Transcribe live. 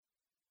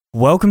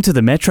Welcome to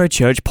the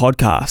Metrochurch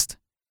podcast.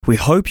 We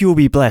hope you will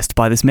be blessed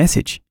by this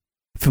message.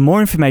 For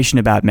more information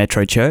about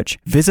Metrochurch,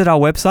 visit our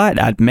website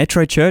at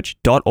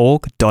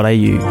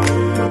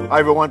metrochurch.org.au. Hi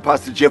everyone,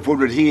 Pastor Geoff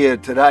Woodward here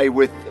today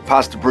with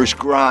Pastor Bruce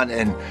Grant,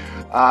 and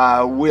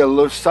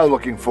we're so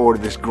looking forward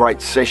to this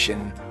great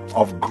session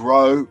of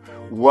Grow.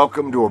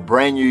 Welcome to a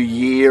brand new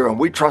year, and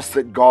we trust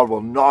that God will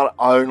not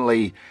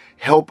only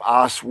help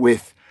us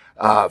with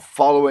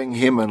following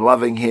Him and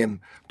loving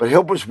Him, but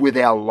help us with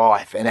our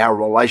life and our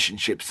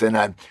relationships. And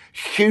a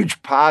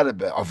huge part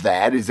of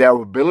that is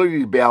our ability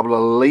to be able to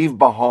leave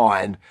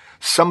behind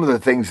some of the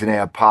things in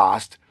our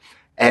past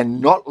and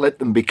not let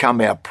them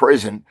become our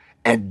present,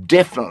 and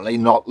definitely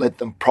not let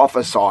them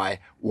prophesy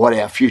what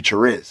our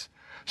future is.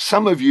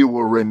 Some of you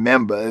will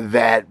remember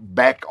that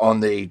back on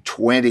the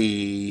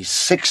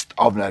 26th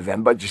of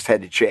November, just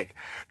had to check,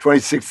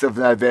 26th of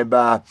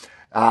November,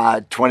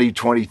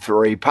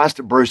 2023,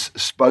 Pastor Bruce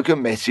spoke a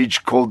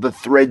message called The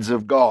Threads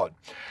of God.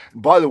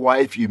 By the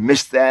way, if you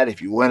missed that,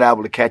 if you weren't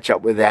able to catch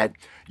up with that,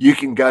 you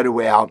can go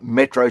to our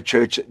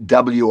Metrochurch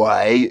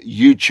WA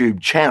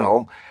YouTube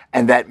channel,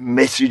 and that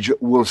message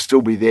will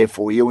still be there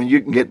for you, and you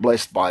can get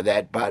blessed by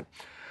that. But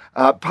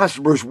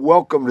Pastor Bruce,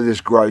 welcome to this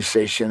Grow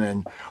session,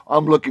 and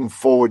I'm looking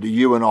forward to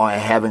you and I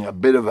having a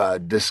bit of a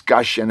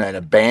discussion and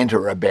a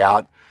banter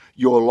about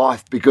your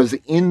life, because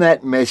in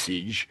that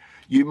message,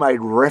 you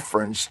made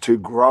reference to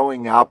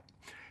growing up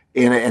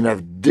in a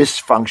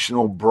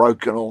dysfunctional,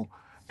 broken,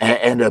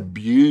 and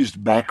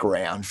abused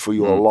background for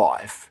your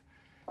life,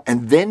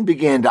 and then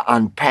began to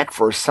unpack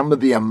for us some of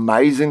the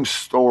amazing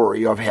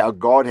story of how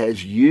God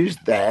has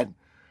used that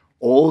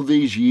all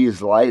these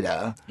years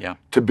later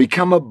to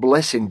become a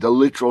blessing to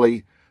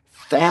literally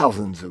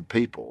thousands of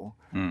people.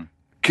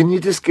 Can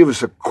you just give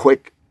us a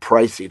quick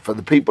précis for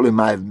the people who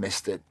may have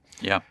missed it?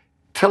 Yeah.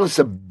 Tell us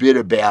a bit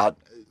about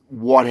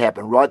what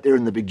happened right there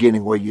in the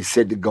beginning where you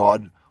said to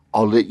God,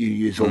 I'll let you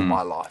use all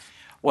my life.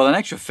 Well, in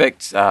actual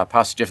fact,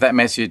 Pastor Geoff, that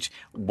message,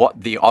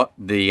 what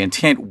the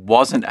intent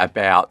wasn't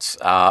about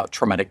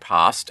traumatic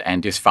past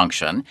and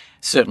dysfunction.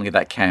 Certainly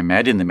that came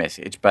out in the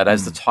message, but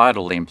as the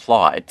title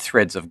implied,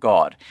 Threads of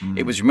God,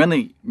 it was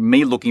really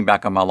me looking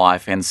back on my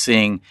life and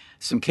seeing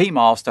some key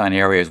milestone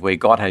areas where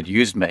God had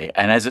used me.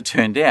 And as it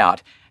turned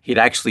out, He'd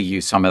actually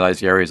used some of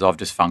those areas of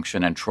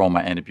dysfunction and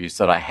trauma and abuse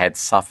that I had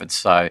suffered.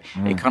 So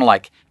it kind of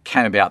like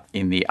came about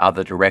in the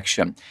other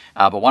direction.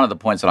 But one of the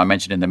points that I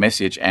mentioned in the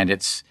message, and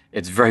it's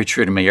very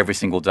true to me every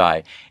single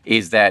day,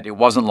 is that it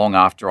wasn't long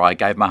after I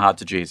gave my heart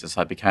to Jesus,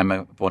 I became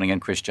a born-again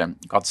Christian,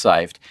 got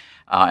saved,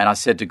 and I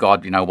said to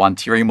God, one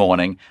teary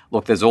morning,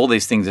 look, there's all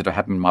these things that have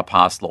happened in my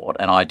past, Lord,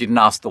 and I didn't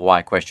ask the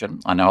why question.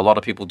 I know a lot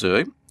of people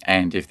do,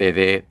 and if they're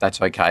there,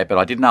 that's okay, but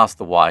I didn't ask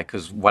the why,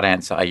 because what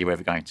answer are you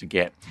ever going to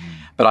get?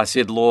 But I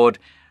said, Lord,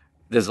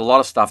 there's a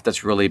lot of stuff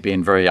that's really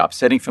been very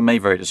upsetting for me,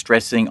 very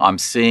distressing. I'm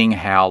seeing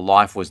how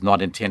life was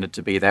not intended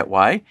to be that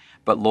way,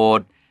 but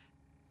Lord,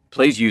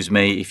 please use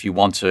me if you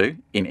want to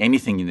in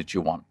anything that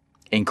you want,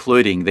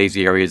 including these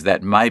areas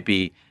that may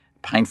be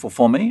painful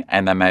for me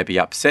and they may be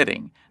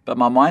upsetting. But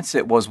my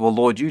mindset was, well,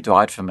 Lord, you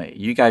died for me.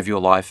 You gave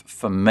your life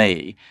for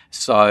me.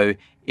 So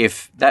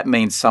if that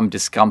means some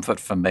discomfort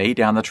for me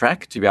down the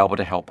track to be able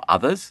to help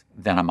others,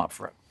 then I'm up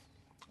for it.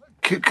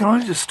 Can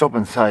I just stop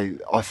and say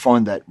I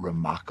find that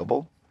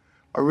remarkable?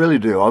 I really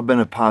do. I've been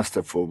a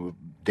pastor for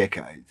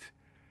decades.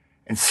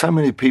 And so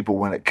many people,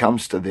 when it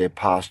comes to their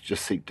past,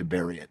 just seek to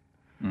bury it.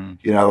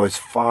 As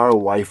far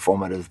away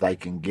from it as they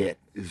can get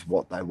is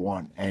what they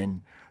want.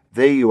 And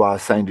there you are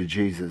saying to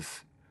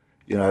Jesus,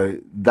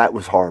 that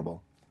was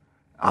horrible.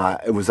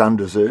 It was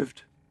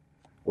undeserved.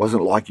 It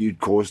wasn't like you'd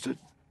caused it.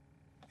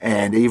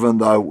 And even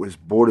though it was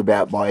brought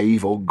about by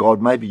evil,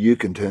 God, maybe you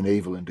can turn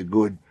evil into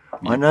good.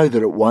 I know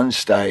that at one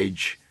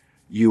stage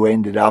you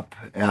ended up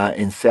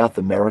in South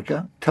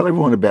America. Tell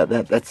everyone about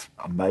that. That's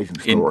an amazing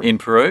story. In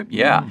Peru,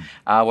 yeah.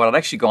 Well, I'd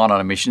actually gone on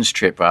a missions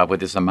trip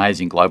with this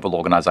amazing global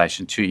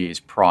organisation 2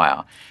 years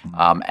prior.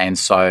 And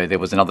so there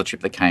was another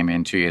trip that came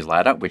in 2 years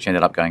later, which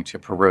ended up going to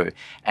Peru.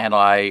 And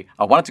I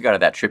wanted to go to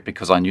that trip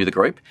because I knew the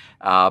group,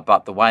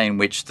 but the way in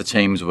which the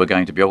teams were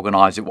going to be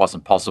organised, it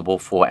wasn't possible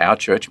for our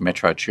church,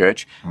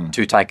 Metrochurch,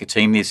 to take a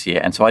team this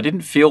year. And so I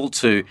didn't feel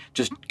to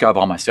just go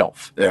by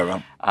myself.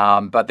 Yeah,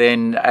 right. But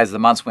then as the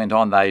months went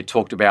on, they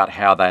talked about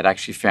how they'd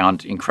actually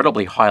found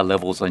incredibly high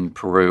levels in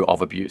Peru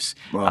of abuse,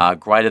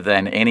 greater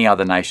than any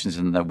other nations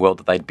in the world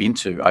that they'd been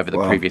to over the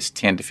previous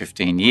 10 to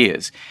 15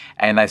 years.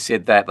 And they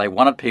said that they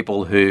wanted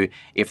people who,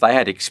 if they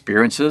had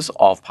experiences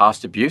of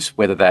past abuse,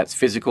 whether that's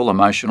physical,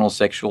 emotional,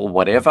 sexual,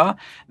 whatever,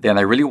 then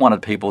they really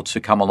wanted people to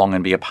come along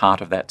and be a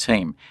part of that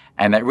team.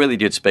 And that really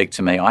did speak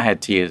to me. I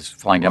had tears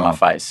flowing down my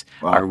face.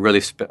 I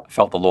really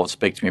felt the Lord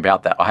speak to me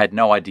about that. I had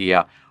no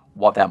idea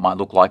what that might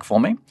look like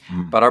for me.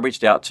 But I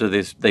reached out to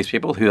these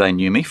people who they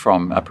knew me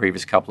from a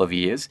previous couple of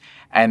years.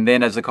 And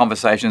then as the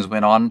conversations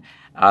went on,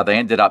 they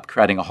ended up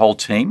creating a whole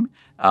team,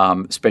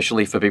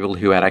 especially for people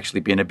who had actually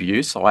been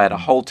abused. So I had a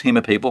whole team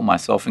of people,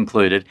 myself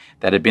included,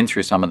 that had been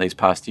through some of these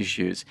past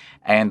issues.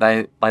 And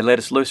they let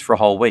us loose for a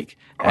whole week.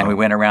 And we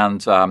went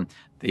around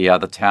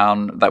the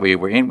town that we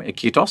were in,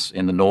 Iquitos,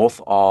 in the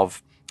north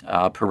of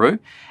Peru,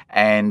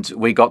 and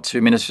we got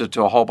to minister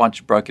to a whole bunch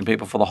of broken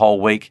people for the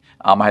whole week.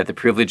 I had the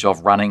privilege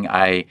of running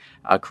a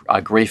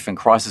grief and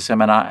crisis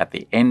seminar at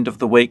the end of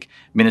the week,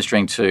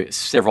 ministering to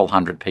several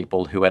hundred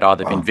people who had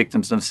either been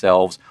victims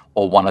themselves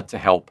or wanted to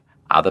help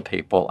other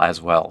people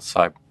as well.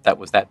 So that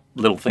was that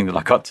little thing that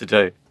I got to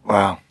do.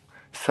 Wow.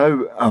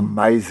 So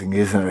amazing,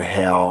 isn't it,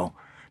 how,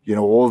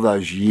 all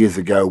those years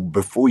ago,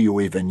 before you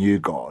even knew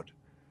God,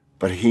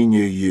 but he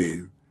knew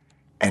you,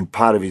 and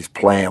part of his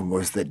plan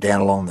was that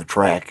down along the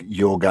track,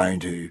 you're going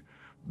to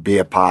be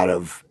a part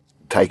of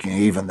taking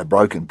even the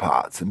broken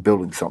parts and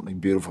building something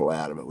beautiful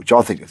out of it, which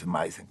I think is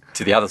amazing.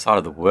 To the other side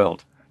of the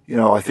world.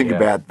 I think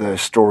about the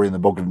story in the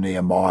book of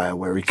Nehemiah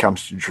where he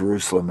comes to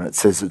Jerusalem and it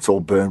says it's all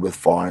burned with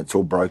fire, it's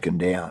all broken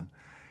down.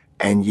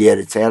 And yet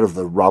it's out of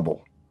the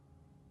rubble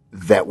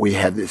that we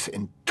have this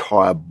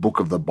entire book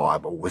of the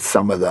Bible with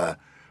some of the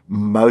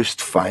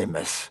most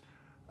famous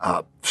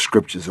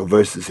scriptures or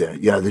verses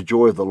in it. The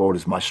joy of the Lord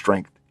is my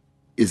strength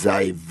is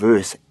a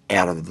verse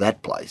out of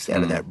that place,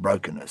 out of that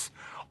brokenness.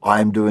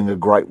 I am doing a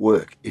great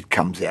work. It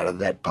comes out of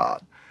that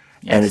part.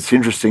 Yes. And it's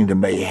interesting to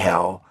me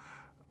how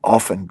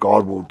often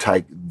God will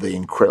take the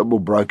incredible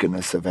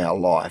brokenness of our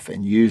life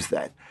and use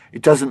that.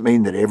 It doesn't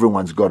mean that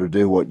everyone's got to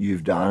do what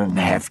you've done and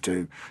have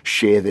to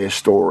share their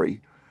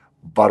story.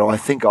 But I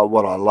think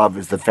what I love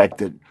is the fact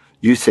that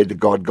you said to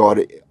God,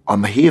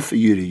 I'm here for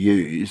you to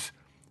use.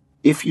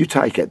 If you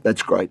take it,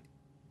 that's great.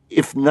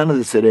 If none of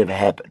this had ever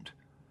happened,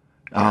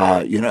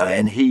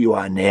 and here you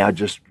are now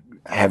just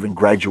having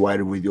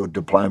graduated with your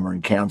diploma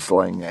in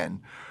counselling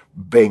and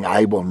being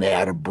able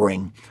now to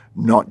bring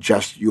not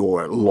just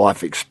your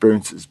life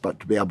experiences, but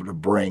to be able to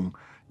bring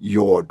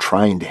your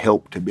trained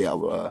help to be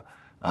able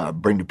to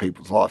bring to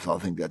people's lives. I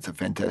think that's a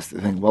fantastic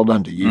thing. Well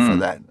done to you for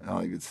that.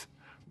 I think it's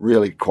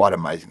really quite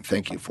amazing.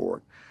 Thank you for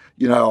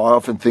it. I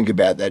often think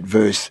about that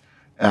verse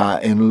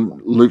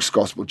in Luke's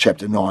Gospel,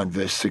 chapter 9,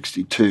 verse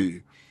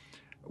 62,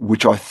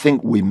 which I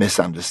think we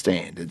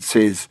misunderstand. It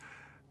says,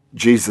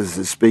 Jesus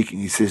is speaking,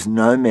 he says,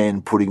 no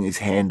man putting his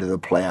hand to the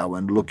plough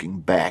and looking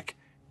back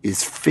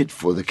is fit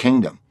for the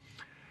kingdom.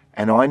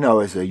 And I know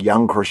as a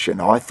young Christian,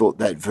 I thought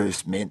that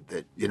verse meant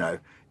that,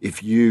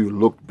 if you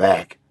look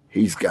back,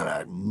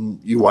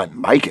 you won't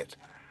make it.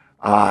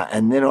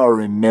 And then I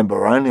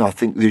remember only, I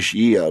think this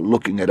year,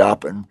 looking it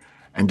up and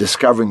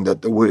discovering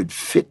that the word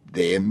fit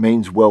there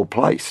means well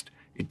placed.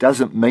 It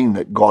doesn't mean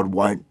that God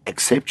won't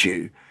accept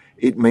you.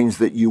 It means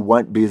that you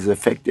won't be as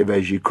effective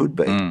as you could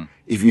be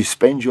if you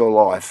spend your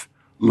life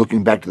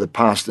looking back to the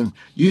past. And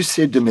you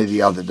said to me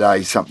the other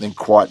day something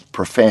quite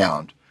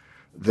profound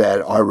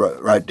that I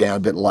wrote down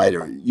a bit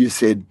later. You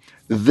said,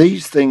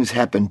 these things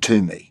happen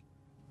to me,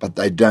 but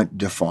they don't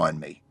define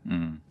me.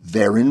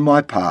 They're in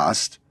my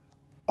past.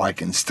 I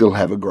can still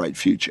have a great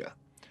future.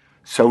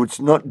 So it's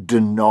not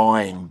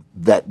denying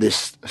that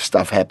this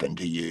stuff happened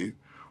to you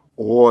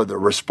or the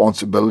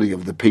responsibility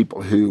of the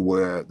people who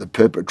were the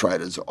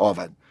perpetrators of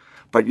it.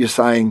 But you're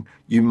saying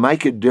you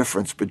make a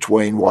difference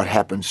between what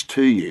happens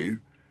to you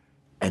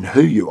and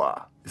who you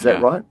are. Is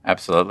that right?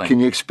 Absolutely. Can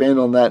you expand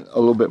on that a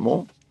little bit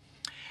more?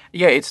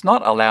 Yeah, it's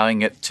not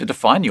allowing it to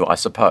define you, I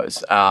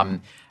suppose.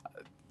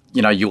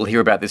 You'll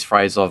hear about this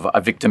phrase of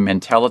a victim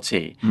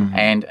mentality,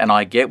 and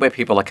I get where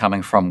people are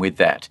coming from with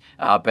that.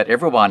 But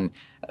everyone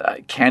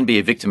can be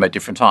a victim at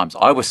different times.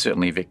 I was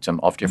certainly a victim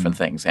of different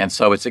things. And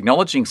so it's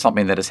acknowledging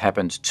something that has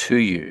happened to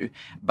you,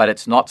 but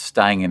it's not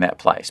staying in that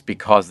place,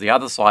 because the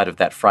other side of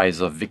that phrase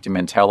of victim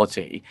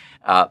mentality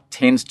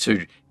tends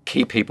to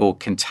keep people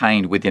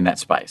contained within that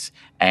space.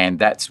 And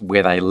that's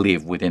where they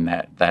live within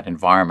that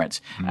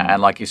environment.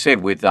 And like you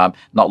said, with not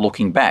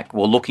looking back,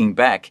 well, looking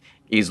back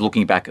is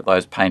looking back at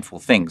those painful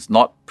things,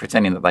 not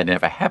pretending that they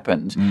never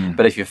happened.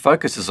 But if your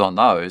focus is on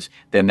those,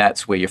 then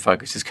that's where your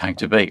focus is going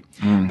to be.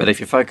 But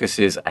if your focus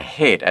is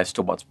ahead as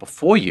to what's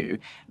before you,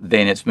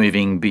 then it's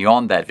moving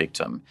beyond that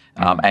victim.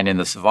 And in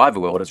the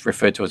survivor world, it's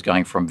referred to as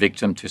going from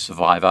victim to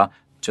survivor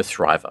to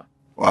thriver.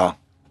 Wow.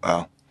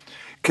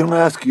 Can I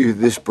ask you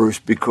this, Bruce,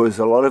 because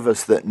a lot of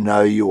us that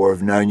know you or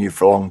have known you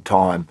for a long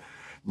time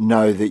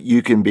know that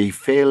you can be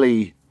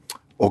fairly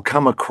or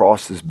come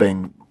across as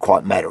being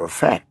quite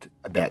matter-of-fact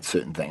about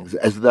certain things,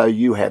 as though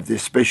you have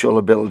this special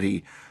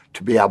ability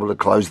to be able to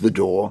close the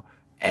door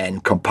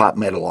and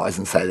compartmentalize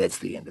and say that's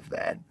the end of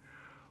that.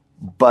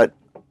 But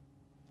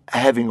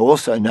having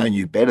also known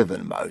you better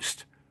than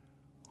most,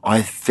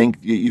 I think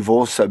you've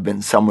also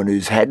been someone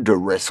who's had to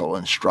wrestle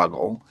and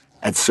struggle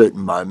at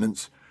certain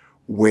moments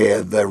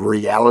where the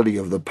reality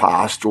of the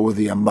past or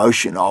the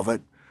emotion of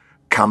it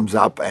comes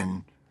up.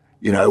 And,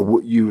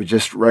 you were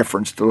just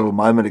referenced a little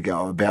moment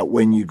ago about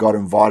when you got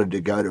invited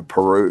to go to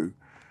Peru,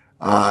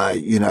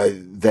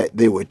 that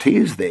there were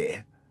tears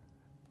there.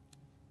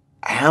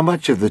 How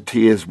much of the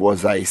tears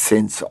was a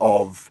sense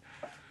of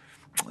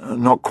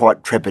not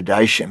quite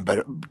trepidation,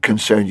 but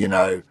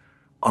concern,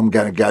 I'm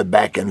going to go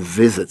back and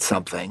visit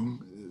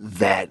something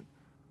that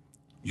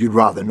you'd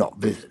rather not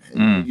visit.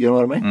 You know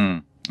what I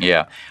mean?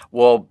 Yeah.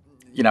 Well,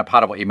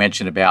 part of what you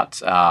mentioned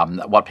about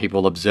what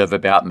people observe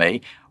about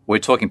me, we're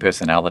talking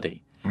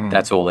personality.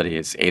 That's all it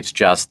is. It's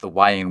just the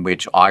way in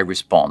which I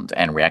respond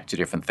and react to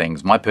different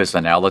things. My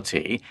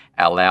personality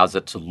allows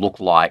it to look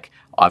like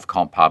I've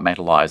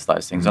compartmentalized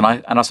those things. And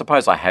I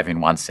suppose I have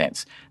in one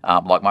sense.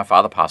 Like my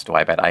father passed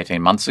away about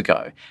 18 months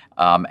ago.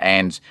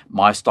 And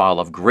my style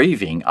of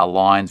grieving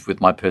aligns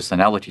with my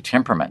personality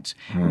temperament,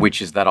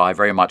 which is that I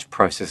very much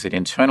process it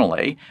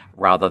internally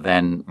rather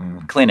than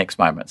Kleenex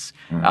moments.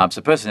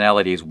 So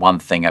personality is one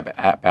thing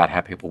about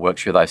how people work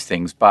through those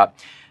things. But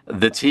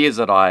the tears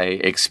that I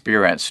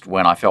experienced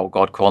when I felt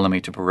God calling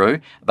me to Peru,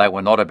 they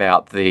were not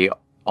about the,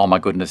 oh my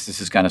goodness, this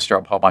is going to stir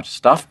up a whole bunch of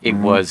stuff. It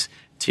was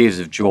tears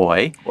of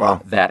joy.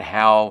 Wow. That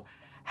how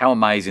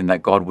amazing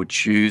that God would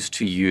choose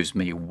to use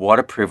me. What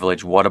a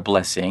privilege, what a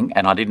blessing.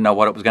 And I didn't know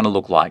what it was going to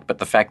look like. But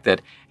the fact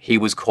that he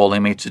was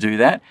calling me to do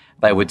that,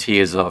 they were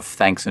tears of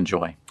thanks and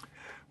joy.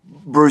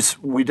 Bruce,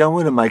 we don't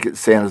want to make it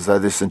sound as though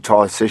this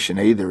entire session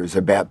either is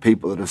about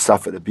people that have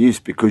suffered abuse,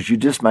 because you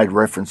just made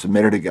reference a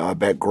minute ago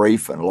about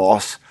grief and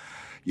loss,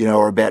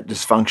 or about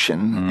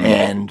dysfunction.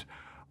 And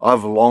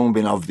I've long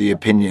been of the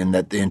opinion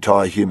that the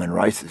entire human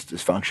race is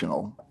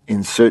dysfunctional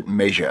in certain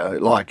measure.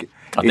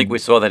 I think we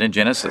saw that in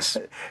Genesis.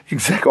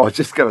 Exactly. I was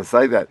just going to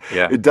say that.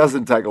 Yeah. It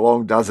doesn't take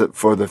long, does it,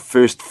 for the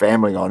first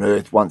family on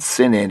earth, once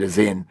sin enters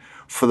in,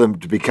 for them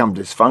to become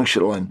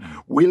dysfunctional. And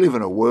we live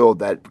in a world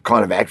that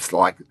kind of acts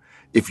like,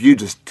 if you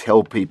just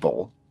tell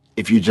people,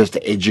 if you just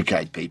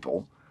educate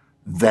people,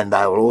 then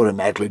they will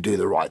automatically do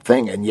the right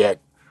thing. And yet,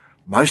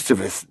 most of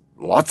us,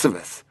 lots of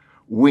us,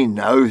 we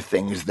know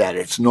things that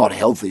it's not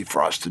healthy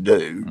for us to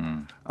do,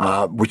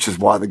 which is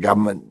why the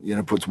government,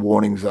 puts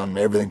warnings on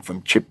everything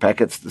from chip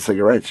packets to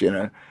cigarettes,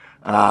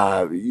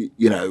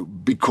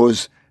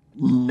 because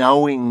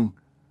knowing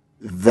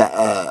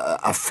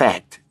a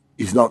fact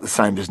is not the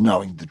same as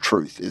knowing the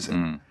truth, is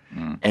it?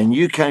 And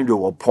you came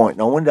to a point,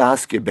 and I wanted to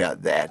ask you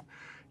about that.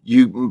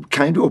 You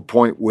came to a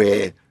point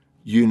where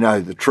you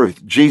know the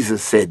truth.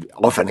 Jesus said,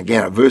 often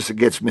again, a verse that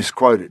gets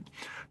misquoted,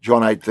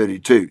 John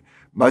 8:32.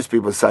 Most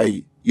people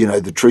say,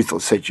 the truth will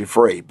set you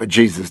free, but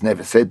Jesus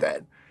never said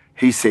that.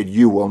 He said,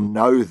 you will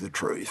know the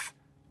truth,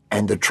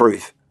 and the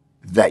truth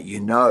that you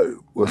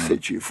know will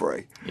set you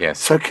free. Yes.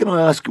 So can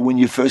I ask you, when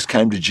you first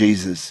came to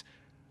Jesus,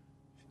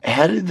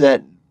 how did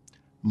that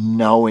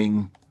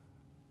knowing,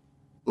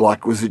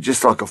 was it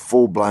just like a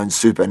full-blown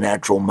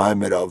supernatural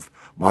moment of,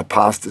 my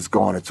past is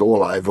gone, it's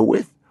all over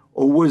with?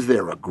 Or was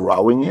there a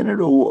growing in it?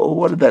 Or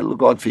what did that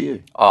look like for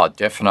you? Oh,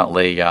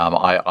 definitely.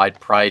 I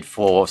prayed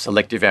for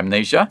selective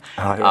amnesia.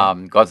 Oh,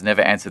 yeah. God's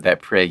never answered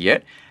that prayer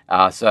yet.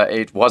 So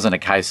it wasn't a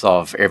case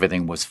of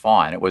everything was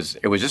fine. It was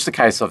just a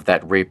case of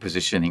that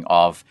repositioning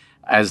of,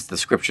 as the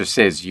scripture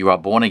says, you are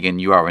born again,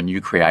 you are a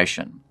new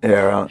creation.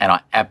 Yeah, right. And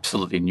I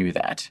absolutely knew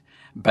that.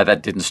 But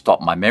that didn't stop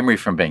my memory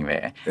from being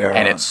there. Yeah,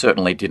 and right. it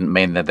certainly didn't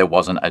mean that there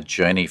wasn't a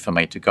journey for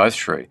me to go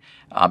through.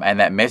 And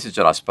that message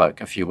that I spoke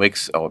a few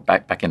weeks or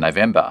back in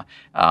November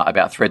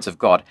about threads of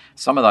God,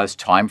 some of those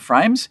time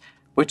frames,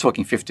 we're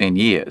talking 15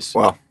 years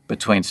Wow.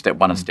 between step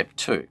one and step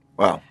two.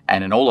 Wow.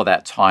 And in all of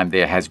that time,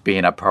 there has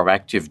been a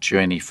proactive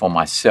journey for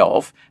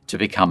myself to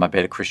become a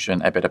better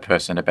Christian, a better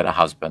person, a better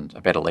husband,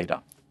 a better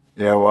leader.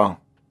 Yeah, well,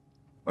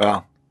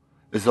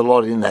 there's a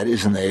lot in that,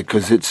 isn't there?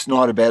 Because it's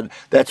not about,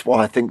 that's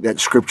why I think that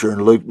scripture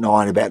in Luke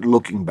 9 about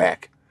looking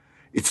back,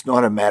 it's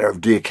not a matter of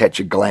do you catch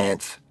a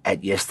glance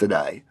at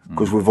yesterday,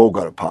 because we've all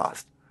got a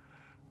past.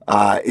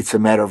 It's a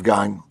matter of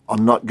going,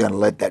 I'm not going to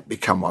let that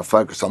become my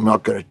focus. I'm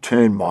not going to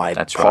turn my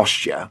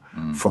posture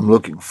from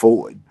looking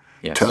forward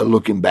to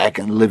looking back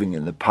and living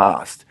in the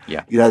past.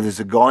 Yeah. There's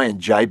a guy in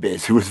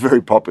Jabez who was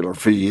very popular a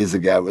few years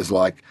ago. It was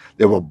like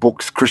there were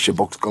books, Christian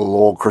books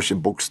galore, Christian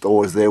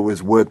bookstores. There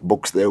was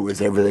workbooks. There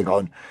was everything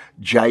on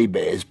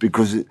Jabez,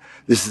 because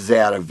this is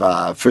out of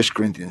 1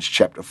 Corinthians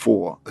chapter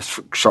 4,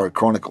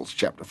 Chronicles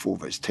chapter 4,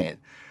 verse 10.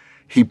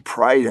 He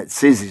prayed, it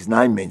says his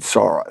name means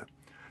sorrow.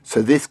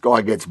 So this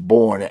guy gets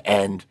born,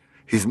 and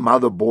his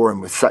mother bore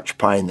him with such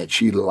pain that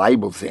she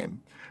labels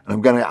him. And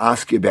I'm going to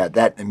ask you about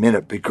that in a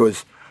minute,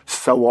 because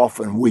so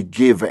often we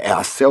give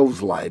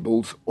ourselves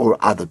labels, or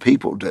other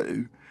people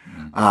do,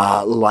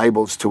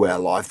 labels to our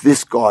life.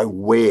 This guy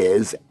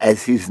wears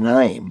as his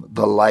name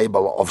the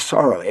label of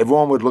sorrow.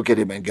 Everyone would look at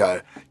him and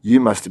go, you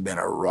must have been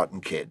a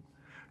rotten kid.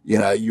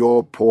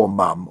 Your poor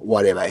mum,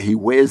 whatever. He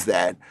wears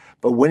that.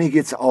 But when he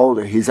gets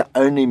older, his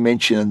only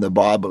mention in the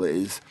Bible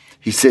is,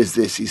 he says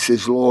this, he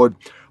says, Lord,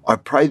 I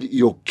pray that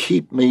you'll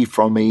keep me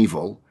from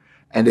evil.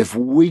 And if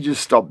we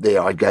just stop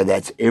there, I'd go,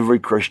 that's every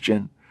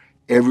Christian,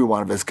 every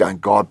one of us going,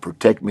 God,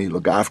 protect me,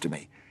 look after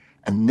me.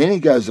 And then he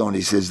goes on,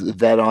 he says,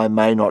 that I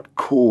may not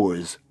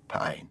cause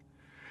pain.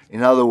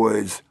 In other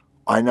words,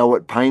 I know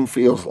what pain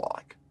feels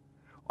like.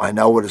 I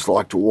know what it's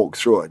like to walk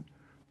through it.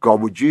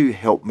 God, would you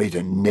help me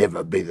to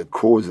never be the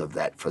cause of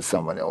that for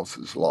someone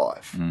else's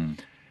life?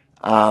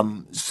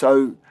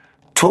 So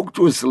talk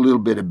to us a little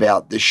bit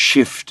about the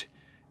shift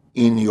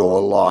in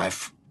your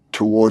life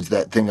towards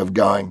that thing of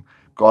going,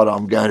 God,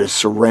 I'm going to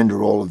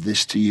surrender all of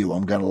this to you.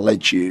 I'm going to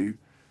let you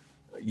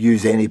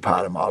use any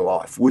part of my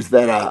life. Was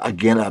that,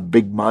 again, a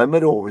big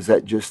moment, or was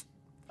that just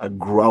a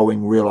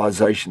growing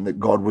realization that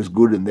God was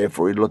good and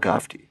therefore he'd look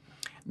after you?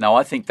 No,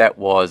 I think that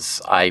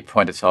was a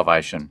point of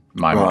salvation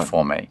moment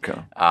for me.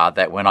 Okay.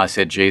 That when I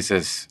said,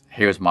 Jesus,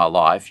 here's my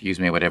life, use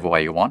me whatever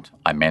way you want,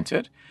 I meant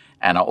it.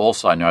 And I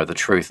also know the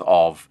truth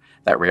of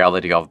that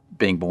reality of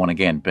being born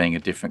again, being a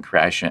different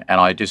creation. And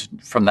I just,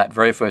 from that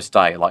very first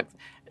day, like,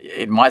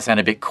 it might sound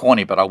a bit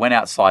corny, but I went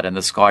outside and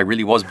the sky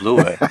really was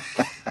bluer.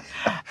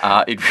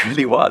 It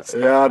really was.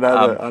 Yeah, I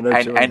know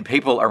that. And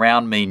people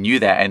around me knew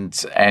that.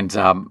 And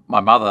my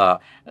mother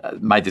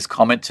made this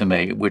comment to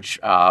me, which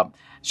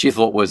she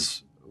thought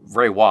was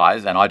very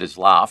wise, and I just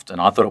laughed,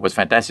 and I thought it was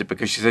fantastic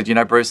because she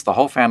said, Bruce, the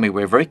whole family,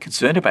 we're very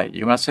concerned about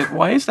you. And I said,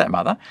 why is that,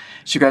 Mother?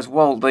 She goes,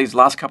 well, these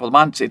last couple of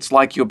months, it's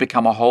like you've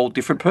become a whole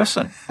different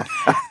person.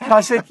 And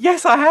I said,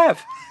 yes, I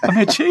have. I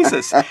mean,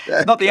 Jesus,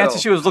 not the answer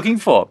she was looking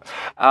for.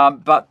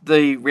 But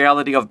the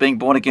reality of being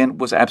born again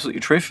was absolutely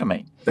true for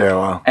me. Yeah,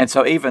 wow. And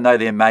so even though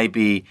there may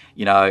be,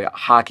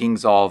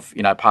 harkings of,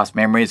 past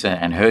memories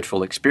and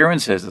hurtful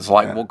experiences, it's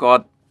like, well,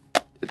 God,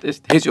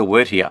 here's your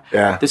word here.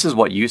 Yeah. This is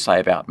what you say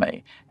about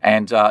me.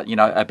 And,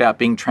 about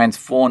being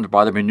transformed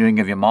by the renewing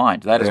of your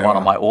mind. That is one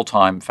of my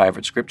all-time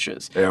favourite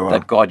scriptures. Yeah, wow.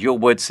 That God, your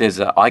word says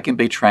that I can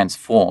be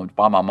transformed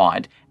by my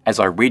mind as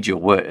I read your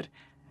word.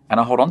 And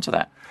I hold on to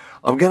that.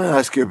 I'm going to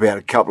ask you about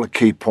a couple of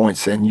key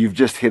points, and you've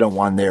just hit on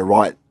one there,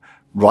 right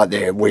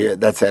there, where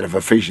that's out of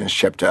Ephesians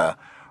chapter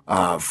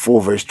 4,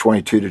 verse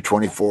 22 to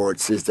 24. It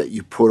says that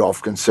you put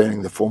off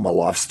concerning the former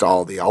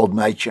lifestyle, the old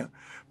nature,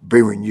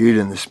 be renewed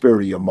in the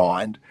spirit of your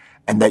mind,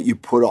 and that you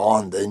put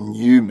on the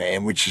new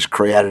man, which is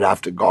created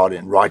after God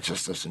in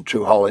righteousness and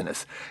true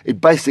holiness. It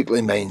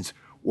basically means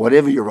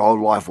whatever your old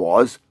life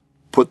was,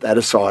 put that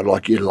aside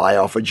like you lay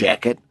off a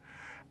jacket,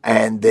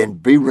 and then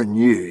be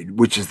renewed,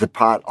 which is the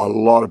part a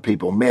lot of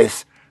people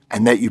miss,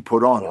 and that you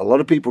put on. A lot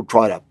of people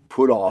try to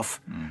put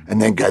off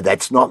and then go,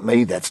 that's not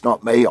me,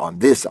 I'm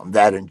this, I'm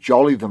that, and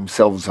jolly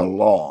themselves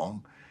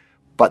along.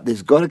 But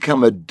there's got to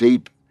come a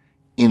deep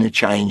inner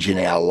change in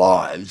our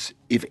lives.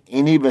 If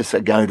any of us are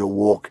going to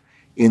walk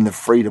in the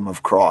freedom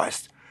of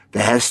Christ,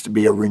 there has to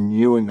be a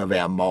renewing of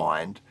our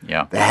mind.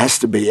 Yeah. There has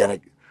to be and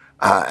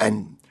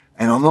I'm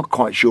not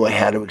quite sure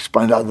how to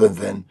explain other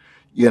than,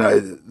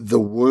 the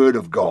Word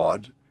of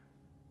God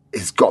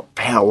has got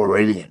power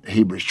in it.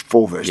 Hebrews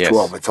 4 verse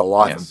 12, it's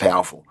alive and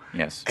powerful.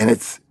 Yes.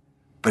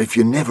 But if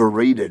you never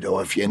read it,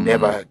 or if you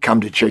never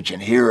come to church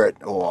and hear it,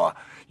 or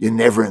you're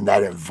never in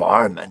that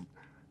environment,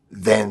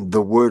 then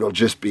the Word will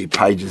just be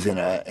pages in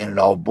an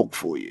old book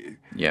for you.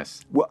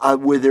 Yes.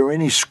 Were there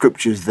any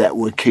scriptures that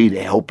were key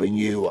to helping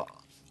you?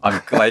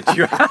 I'm glad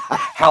you...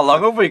 How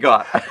long have we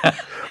got?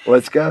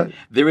 Let's go.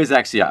 There is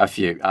actually a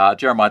few.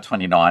 Jeremiah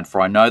 29,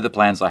 for I know the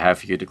plans I have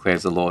for you,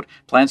 declares the Lord,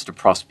 plans to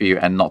prosper you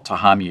and not to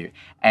harm you.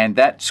 And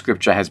that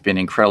scripture has been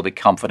incredibly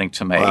comforting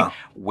to me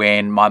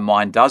when my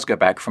mind does go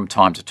back from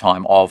time to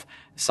time of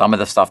some of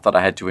the stuff that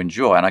I had to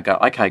endure. And I go,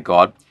 okay,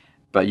 God,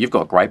 but you've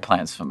got great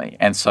plans for me.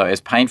 And so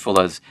as painful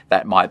as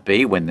that might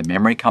be when the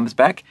memory comes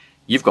back,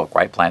 you've got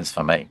great plans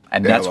for me.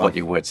 And that's what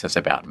your word says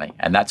about me.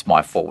 And that's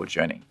my forward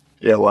journey.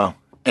 Yeah, well.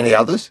 Any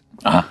others?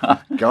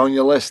 Go on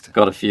your list.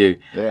 Got a few.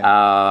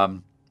 Yeah.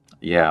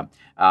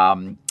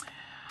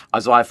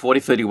 Isaiah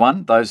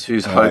 40:31, those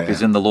whose hope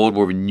is in the Lord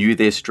will renew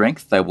their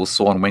strength. They will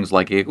soar on wings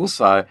like eagles.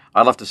 So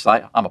I love to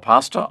say, I'm a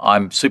pastor.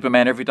 I'm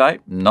Superman every day.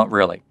 Not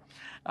really.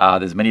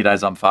 There's many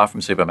days I'm far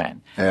from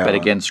Superman. Yeah, but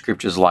again,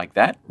 scriptures like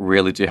that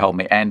really do help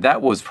me. And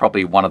that was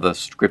probably one of the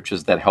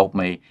scriptures that helped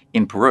me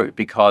in Peru,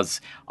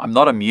 because I'm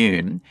not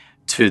immune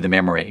to the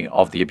memory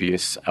of the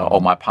abuse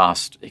or my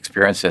past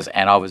experiences.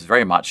 And I was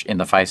very much in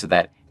the face of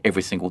that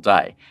every single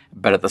day.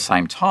 But at the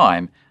same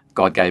time,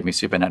 God gave me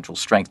supernatural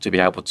strength to be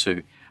able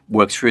to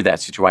work through that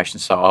situation.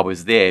 So I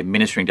was there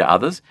ministering to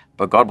others,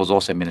 but God was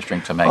also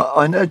ministering to me.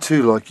 I know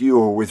too, like you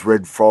were with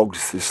Red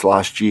Frogs this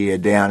last year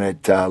down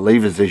at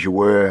Levers, as you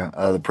were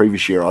the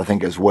previous year, I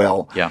think, as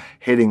well,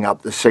 heading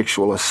up the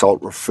sexual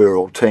assault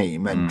referral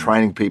team and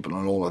training people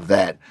and all of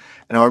that.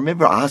 And I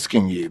remember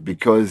asking you,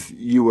 because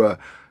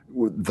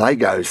they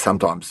go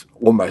sometimes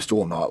almost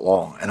all night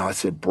long. And I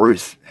said,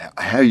 Bruce,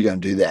 how are you going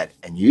to do that?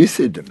 And you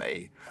said to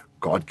me,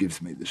 God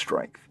gives me the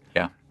strength.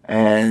 Yeah.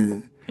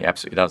 And He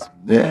absolutely does.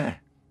 Yeah.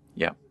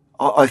 Yeah.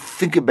 I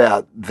think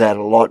about that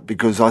a lot,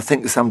 because I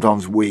think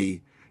sometimes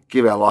we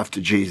give our life to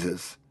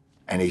Jesus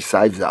and he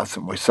saves us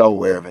and we're so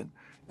aware of it.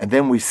 And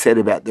then we set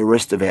about the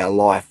rest of our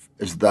life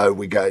as though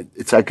we go,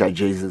 it's okay,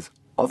 Jesus,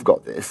 I've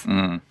got this.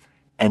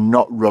 And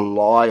not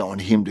rely on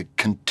him to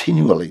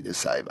continually to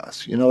save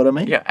us. You know what I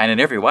mean? Yeah, and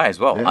in every way as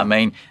well. Yeah. I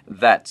mean,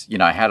 that,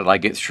 how did I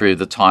get through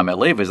the time at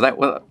Levers? That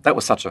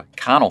was such a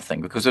carnal thing,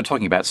 because we're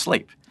talking about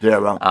sleep. Yeah,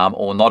 right.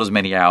 Or not as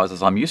many hours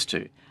as I'm used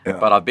to. Yeah.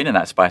 But I've been in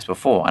that space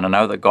before, and I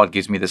know that God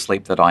gives me the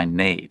sleep that I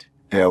need.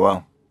 Yeah,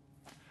 well.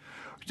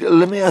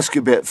 Let me ask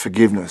you about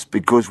forgiveness,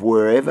 because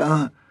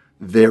wherever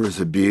there is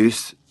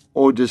abuse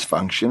or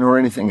dysfunction or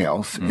anything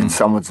else in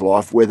someone's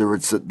life, whether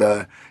it's at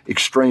the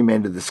extreme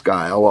end of the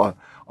scale,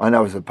 I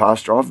know as a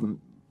pastor,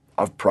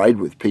 I've prayed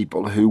with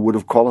people who would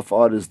have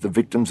qualified as the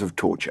victims of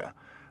torture,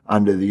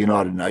 under the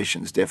United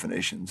Nations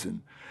definitions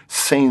and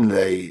seen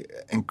the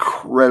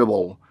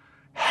incredible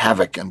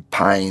havoc and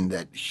pain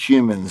that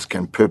humans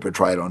can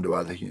perpetrate onto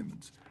other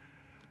humans.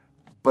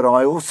 But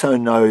I also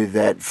know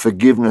that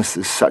forgiveness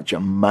is such a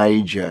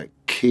major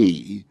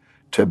key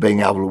to being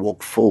able to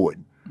walk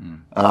forward.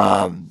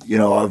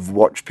 I've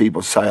watched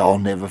people say, I'll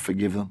never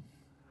forgive them,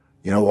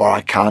 or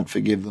I can't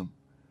forgive them.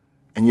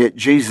 And yet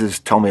Jesus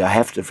told me I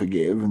have to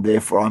forgive, and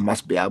therefore I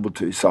must be able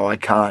to, so I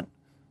can't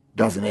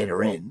doesn't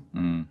enter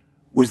in.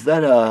 Was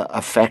that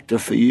a factor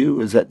for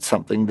you? Is that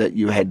something that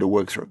you had to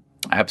work through?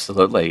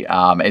 Absolutely.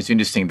 It's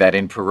interesting that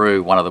in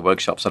Peru, one of the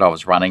workshops that I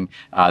was running,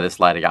 this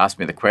lady asked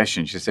me the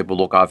question. She said, well,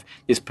 look,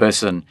 this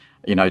person,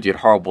 did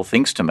horrible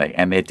things to me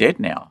and they're dead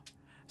now.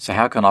 So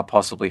how can I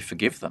possibly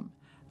forgive them?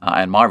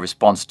 And my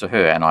response to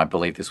her, and I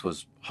believe this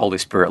was Holy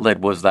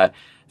Spirit-led, was that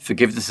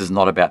forgiveness is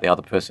not about the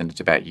other person, it's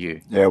about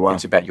you. Yeah, wow.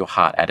 It's about your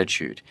heart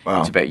attitude. Wow.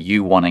 It's about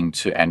you wanting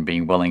to and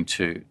being willing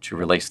to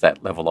release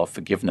that level of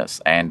forgiveness.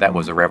 And that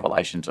was a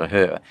revelation to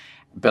her.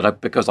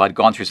 But because I'd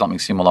gone through something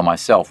similar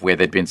myself, where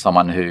there'd been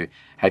someone who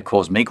had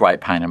caused me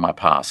great pain in my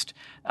past,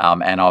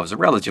 and I was a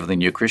relatively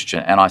new Christian,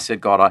 and I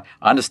said, God,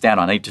 I understand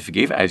I need to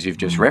forgive, as you've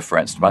just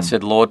referenced. But I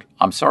said, Lord,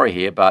 I'm sorry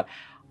here, but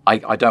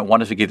I don't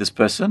want to forgive this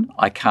person.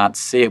 I can't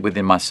see it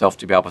within myself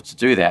to be able to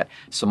do that.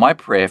 So my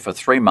prayer for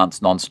 3 months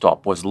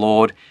nonstop was,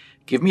 Lord,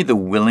 give me the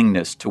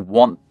willingness to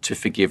want to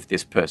forgive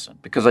this person,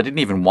 because I didn't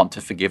even want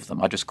to forgive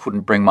them. I just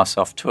couldn't bring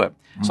myself to it.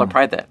 So I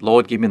prayed that,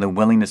 Lord, give me the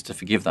willingness to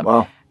forgive them.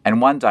 Wow. And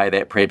one day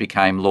that prayer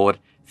became, Lord,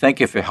 thank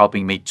you for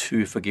helping me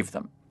to forgive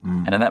them.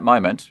 And in that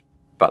moment,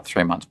 about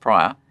 3 months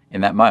prior,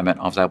 in that moment,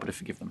 I was able to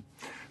forgive them.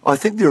 I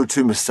think there are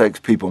two mistakes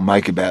people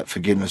make about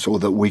forgiveness, or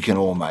that we can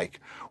all make.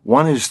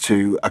 One is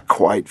to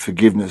equate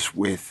forgiveness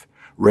with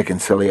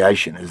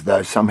reconciliation, as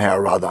though somehow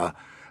or other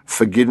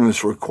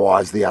forgiveness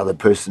requires the other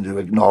person to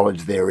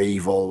acknowledge their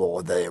evil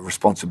or their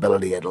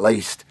responsibility at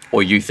least.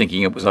 Or you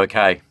thinking it was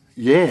okay.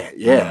 Yeah.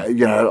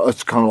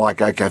 It's kind of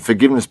like, okay,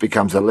 forgiveness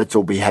becomes a let's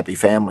all be happy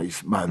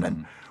families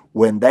moment,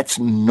 when that's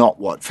not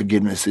what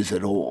forgiveness is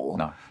at all.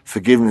 No.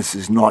 Forgiveness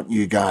is not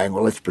you going,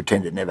 well, let's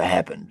pretend it never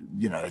happened.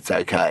 It's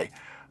okay.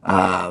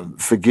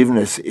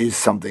 Forgiveness is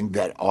something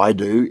that I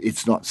do.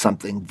 It's not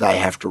something they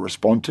have to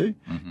respond to.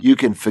 You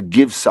can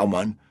forgive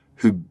someone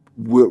who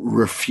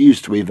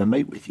refused to even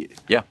meet with you.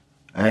 Yeah.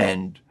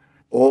 And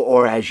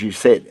or as you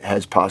said,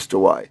 has passed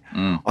away.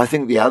 I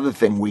think the other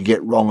thing we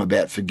get wrong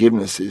about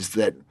forgiveness is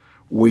that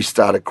we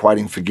start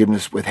equating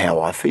forgiveness with how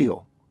I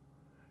feel.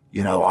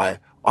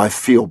 I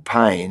feel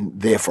pain,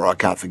 therefore I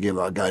can't forgive.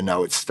 I go,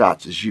 no, it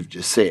starts, as you've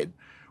just said,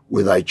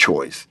 with a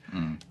choice.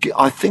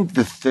 I think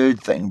the third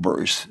thing,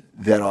 Bruce,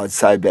 that I'd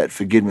say about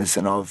forgiveness,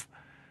 and I've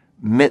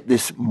met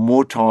this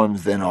more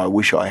times than I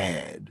wish I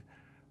had,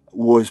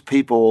 was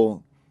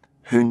people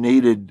who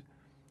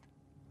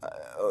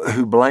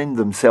who blamed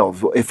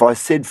themselves. If I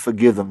said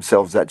forgive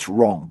themselves, that's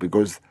wrong,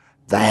 because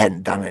they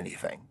hadn't done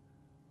anything.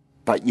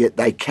 But yet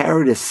they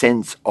carried a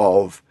sense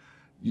of,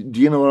 do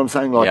you know what I'm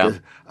saying?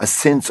 Like a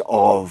sense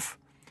of,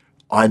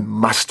 I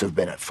must have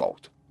been at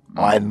fault.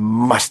 I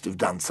must have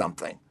done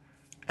something.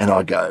 And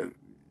I go,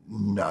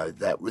 no,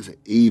 that was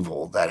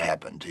evil that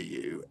happened to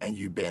you, and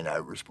you bear no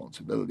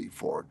responsibility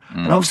for it.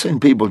 And I've seen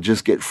people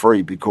just get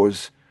free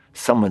because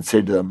someone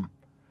said to them,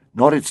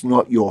 it's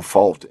not your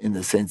fault in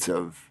the sense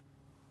of,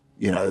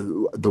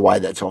 the way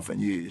that's often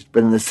used,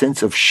 but in the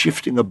sense of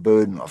shifting a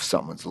burden off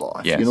someone's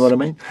life. Yes. You know what I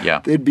mean?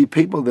 Yeah. There'd be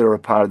people that are a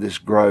part of this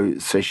Grow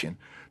session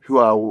who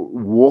are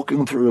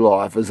walking through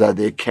life as though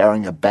they're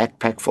carrying a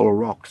backpack full of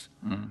rocks.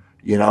 And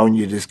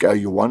you just go,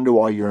 you wonder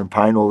why you're in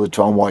pain all the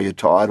time, why you're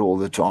tired all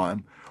the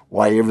time,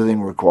 why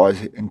everything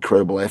requires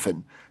incredible effort.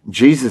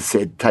 Jesus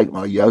said, take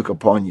my yoke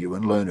upon you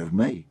and learn of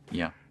me.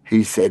 Yeah.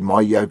 He said,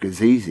 my yoke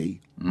is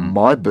easy,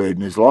 my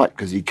burden is light,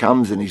 because he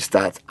comes and he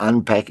starts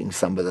unpacking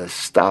some of the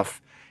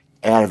stuff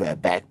out of our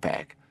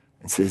backpack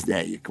and says, now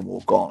you can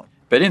walk on.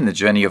 But in the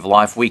journey of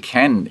life, we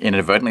can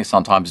inadvertently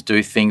sometimes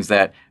do things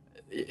that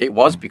it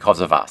was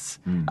because of us,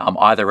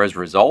 either as a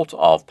result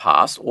of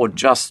past or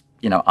just,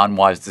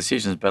 unwise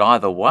decisions. But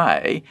either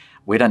way,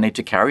 we don't need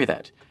to carry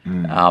that.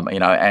 And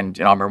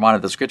I'm reminded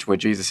of the scripture where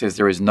Jesus says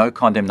there is no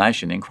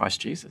condemnation in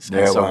Christ Jesus.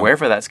 And so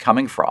wherever that's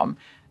coming from,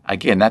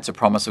 again, that's a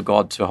promise of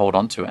God to hold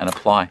on to and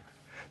apply.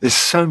 There's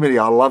so many.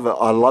 I love it.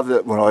 I love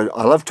it when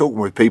I love talking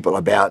with people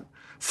about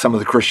some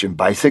of the Christian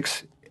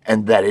basics,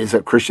 and that is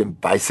a Christian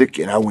basic.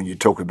 When you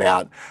talk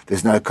about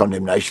there's no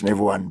condemnation,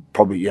 everyone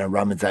probably,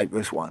 Romans 8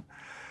 verse 1.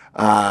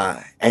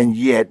 And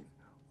yet,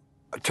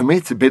 to me,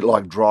 it's a bit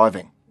like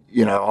driving.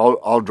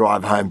 I'll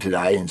drive home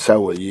today, and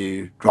so will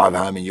you drive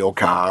home in your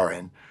car.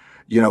 And,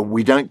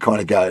 we don't kind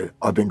of go,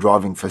 I've been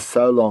driving for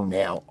so long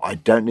now, I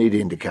don't need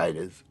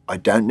indicators, I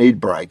don't need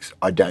brakes,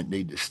 I don't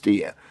need to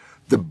steer.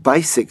 The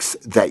basics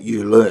that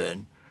you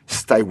learn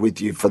stay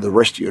with you for the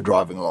rest of your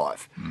driving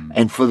life.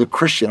 And for the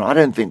Christian, I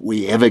don't think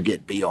we ever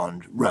get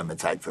beyond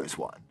Romans 8 verse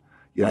 1.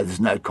 There's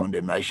no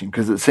condemnation,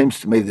 because it seems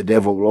to me the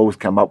devil will always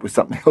come up with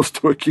something else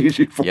to accuse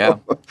you for. Yeah.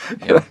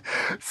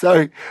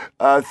 So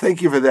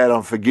thank you for that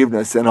on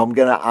forgiveness. And I'm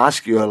going to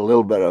ask you a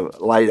little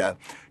bit later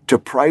to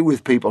pray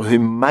with people who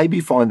maybe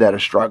find that a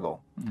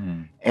struggle.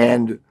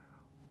 And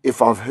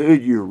if I've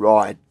heard you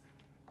right,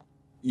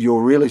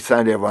 you're really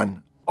saying to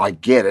everyone, I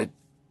get it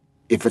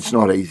if it's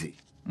not easy.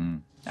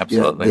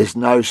 Absolutely. There's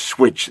no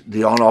switch,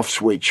 the on-off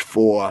switch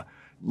for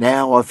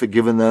now I've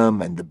forgiven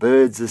them and the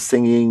birds are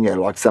singing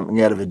like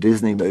something out of a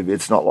Disney movie.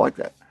 It's not like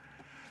that.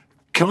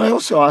 Can I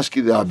also ask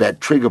you, though, about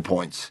trigger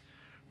points,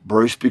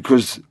 Bruce?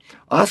 Because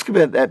I ask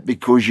about that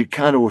because you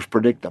can't always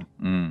predict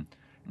them.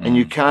 And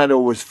you can't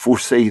always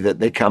foresee that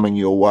they're coming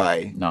your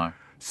way. No.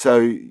 So,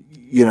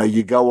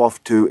 you go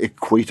off to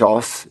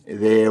Iquitos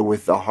there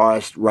with the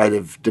highest rate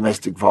of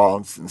domestic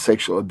violence and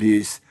sexual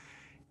abuse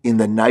in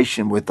the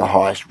nation with the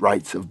highest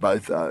rates of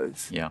both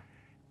those. Yeah.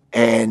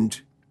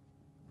 And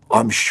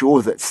I'm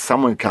sure that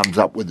someone comes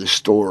up with a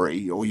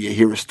story or you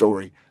hear a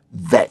story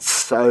that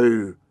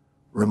so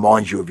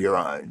reminds you of your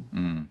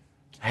own.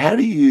 How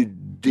do you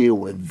deal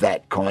with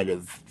that kind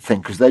of thing?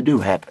 Because they do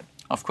happen.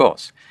 Of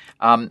course.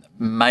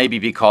 Maybe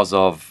because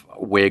of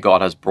where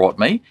God has brought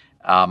me,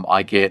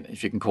 I get,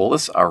 if you can call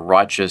this, a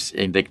righteous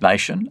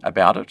indignation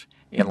about it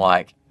in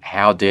like,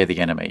 how dare the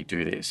enemy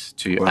do this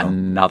to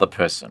another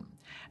person?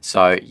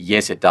 So,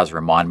 yes, it does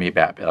remind me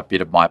about a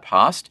bit of my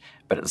past,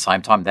 but at the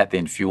same time, that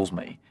then fuels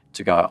me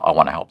to go, I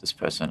want to help this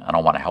person and I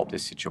want to help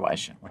this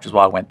situation, which is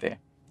why I went there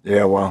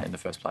in the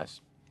first place.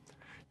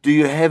 Do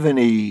you have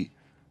any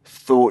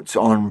thoughts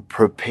on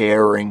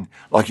preparing?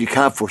 Like you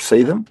can't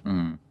foresee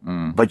them,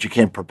 but you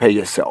can prepare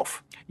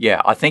yourself.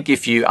 Yeah, I think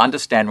if you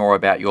understand more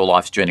about your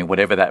life's journey,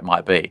 whatever that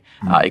might be,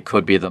 it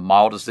could be the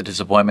mildest of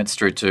disappointments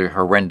through to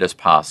horrendous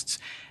pasts.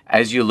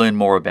 As you learn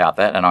more about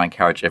that, and I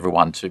encourage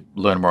everyone to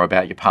learn more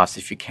about your past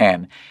if you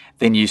can,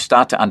 then you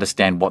start to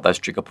understand what those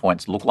trigger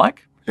points look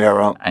like. Yeah,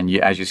 right. And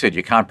as you said,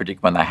 you can't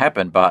predict when they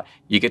happen, but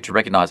you get to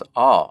recognize,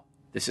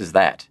 this is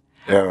that.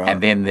 Yeah, right.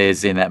 And then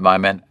there's in that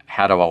moment,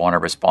 how do I want to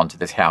respond to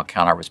this? How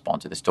can I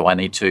respond to this? Do I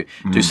need to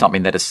do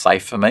something that is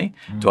safe for me?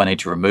 Do I need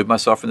to remove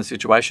myself from the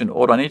situation?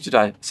 Or do I need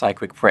to say a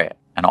quick prayer?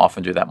 And I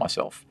often do that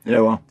myself. Yeah,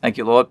 well. Thank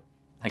you, Lord.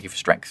 Thank you for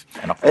strength.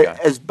 And off we go.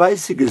 As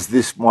basic as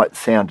this might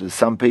sound to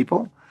some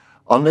people,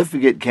 I'll never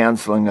forget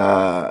counselling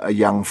a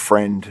young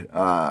friend.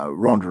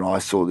 Rhonda and I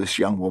saw this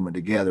young woman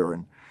together,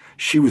 and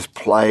she was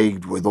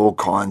plagued with all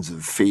kinds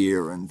of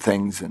fear and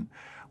things, and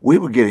we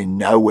were getting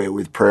nowhere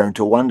with prayer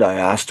until one day I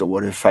asked her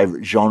what her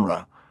favourite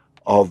genre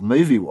of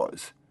movie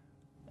was,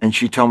 and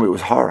she told me it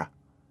was horror.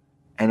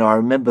 And I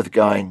remember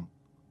going,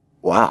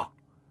 wow,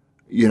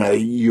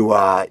 you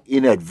are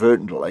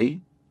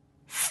inadvertently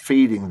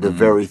feeding the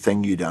very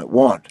thing you don't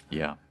want.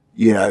 Yeah.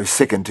 2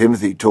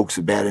 Timothy talks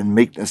about in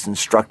meekness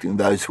instructing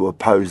those who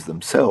oppose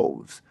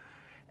themselves.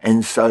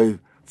 And so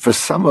for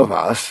some of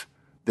us,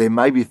 there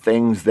may be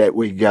things that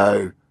we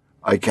go,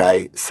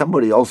 okay,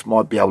 somebody else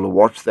might be able to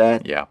watch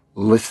that,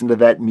 listen to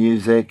that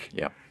music.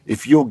 Yeah.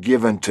 If you're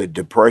given to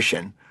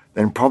depression,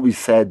 then probably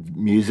sad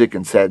music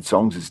and sad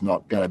songs is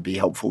not going to be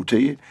helpful to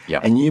you. Yeah.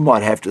 And you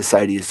might have to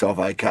say to yourself,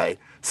 okay,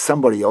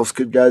 somebody else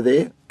could go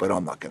there, but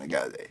I'm not going to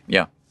go there.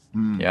 Yeah.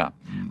 Yeah.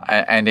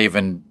 And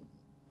even,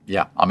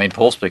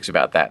 Paul speaks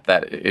about that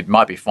it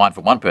might be fine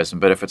for one person,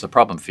 but if it's a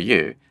problem for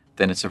you,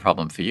 then it's a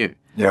problem for you.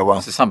 Yeah,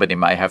 well. So somebody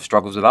may have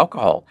struggles with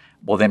alcohol.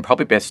 Well, then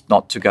probably best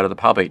not to go to the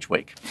pub each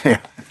week. Yeah.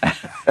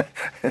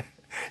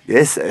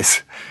 Yes,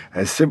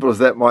 as simple as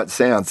that might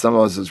sound,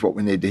 sometimes it's what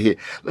we need to hear.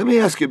 Let me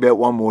ask you about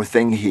one more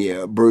thing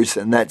here, Bruce,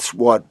 and that's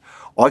what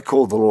I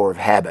call the law of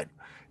habit.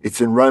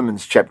 It's in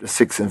Romans chapter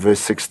 6 and verse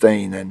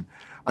 16, and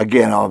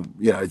again,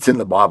 it's in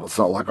the Bible. It's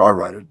not like I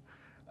wrote it.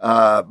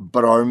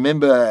 But I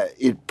remember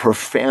it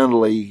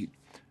profoundly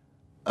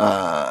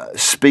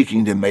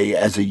speaking to me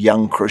as a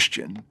young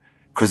Christian,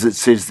 because it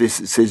says this,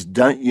 it says,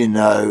 don't you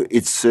know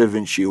its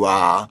servants you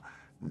are,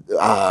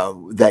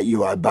 that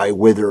you obey,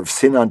 whether of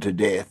sin unto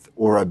death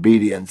or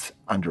obedience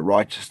unto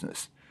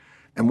righteousness.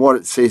 And what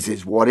it says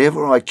is,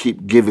 whatever I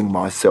keep giving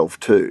myself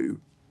to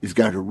is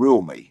going to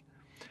rule me.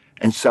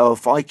 And so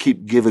if I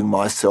keep giving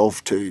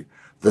myself to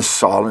the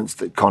silence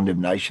that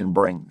condemnation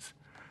brings,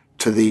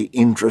 to the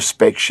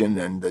introspection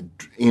and the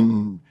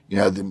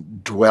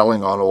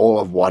dwelling on all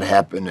of what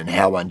happened and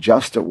how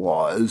unjust it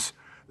was,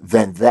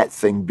 then that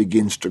thing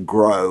begins to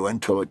grow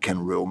until it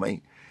can rule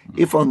me.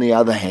 If, on the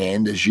other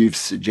hand, as you've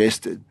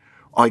suggested,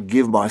 I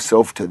give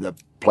myself to the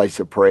place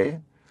of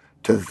prayer,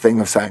 to the thing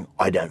of saying,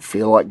 I don't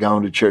feel like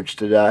going to church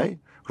today,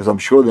 because I'm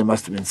sure there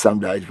must have been some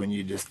days when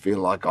you just feel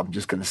like I'm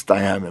just going to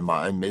stay home in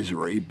my own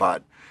misery,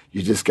 but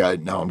you just go,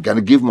 no, I'm going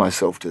to give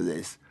myself to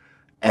this.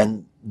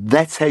 And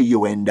that's how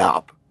you end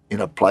up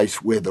in a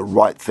place where the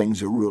right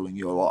things are ruling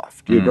your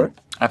life. Do you agree?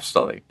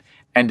 Absolutely.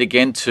 And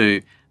again,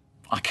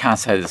 I can't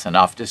say this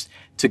enough, just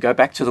to go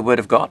back to the Word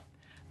of God,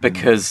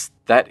 because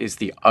that is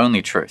the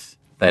only truth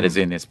that is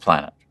in this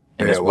planet,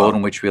 in this world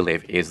in which we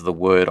live, is the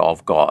Word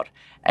of God.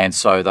 And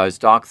so those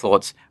dark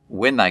thoughts,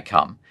 when they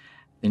come,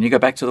 then you go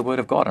back to the Word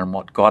of God and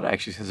what God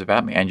actually says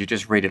about me, and you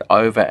just read it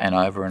over and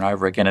over and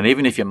over again. And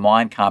even if your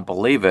mind can't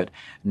believe it,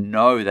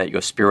 know that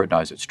your spirit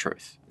knows it's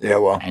truth. Yeah,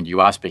 well. And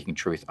you are speaking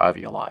truth over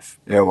your life.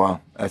 Yeah,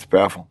 well, that's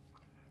powerful.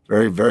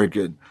 Very, very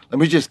good. Let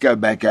me just go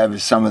back over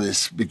some of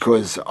this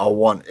because I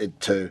want it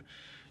to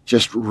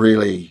just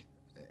really,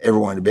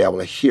 everyone to be able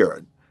to hear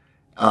it.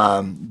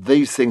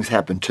 These things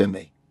happen to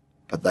me,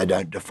 but they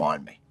don't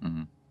define me.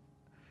 Mm-hmm.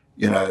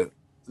 You know,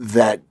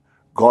 that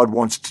God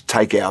wants to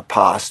take our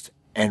past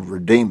and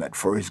redeem it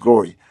for his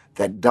glory.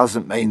 That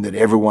doesn't mean that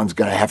everyone's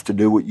going to have to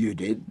do what you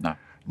did. No.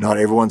 Not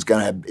everyone's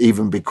going to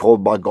even be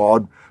called by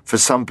God. For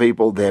some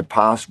people, their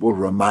past will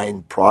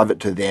remain private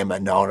to them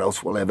and no one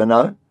else will ever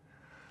know.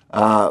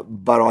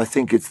 But I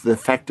think it's the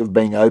fact of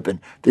being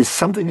open. There's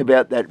something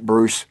about that,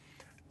 Bruce,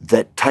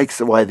 that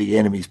takes away the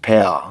enemy's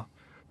power,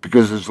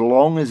 because as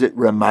long as it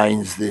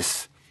remains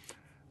this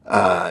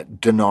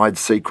denied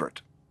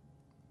secret,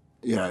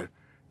 you know,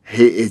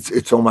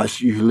 it's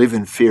almost you live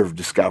in fear of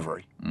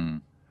discovery.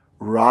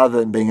 Rather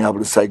than being able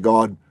to say,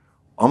 God,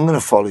 I'm going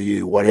to follow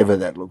you, whatever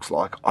that looks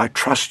like. I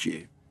trust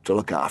you to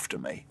look after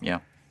me. Yeah.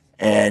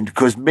 And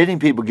because many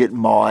people get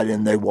mired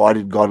in why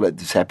did God let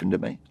this happen to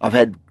me? I've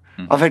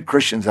had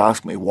Christians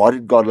ask me, why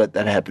did God let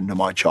that happen to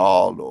my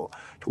child or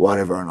to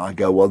whatever? And I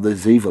go, well,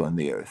 there's evil in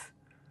the earth.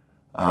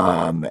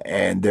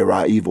 And there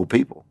are evil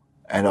people.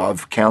 And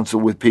I've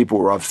counseled with people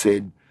where I've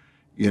said,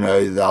 you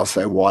know, they'll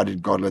say, why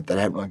did God let that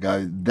happen? I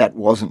go, that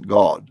wasn't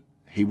God.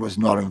 He was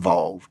not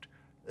involved.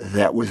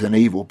 That was an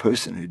evil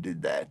person who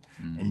did that.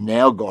 And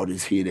now God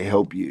is here to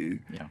help you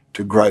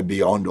to grow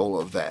beyond all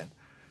of that.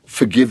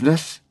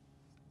 Forgiveness,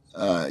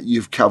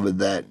 you've covered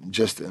that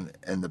just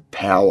in the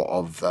power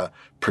of the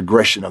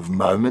progression of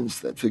moments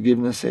that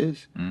forgiveness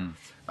is.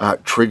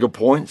 Trigger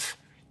points,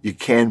 you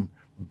can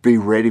be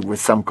ready with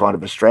some kind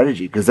of a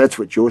strategy, because that's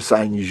what you're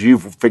saying is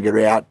you've figured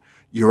out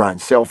your own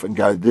self and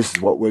go, this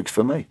is what works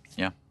for me.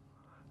 Yeah.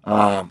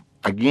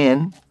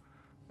 Again,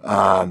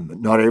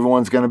 not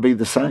everyone's going to be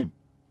the same.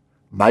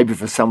 Maybe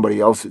for somebody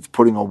else it's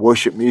putting on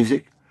worship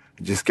music,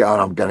 just going,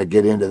 I'm going to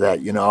get into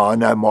that. You know, I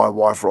know my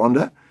wife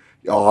Rhonda,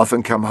 I'll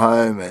often come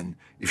home and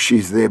if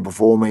she's there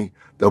before me,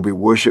 there'll be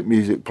worship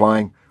music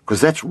playing, because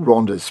that's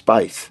Rhonda's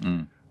space.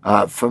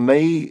 For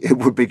me, it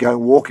would be going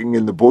walking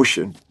in the bush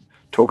and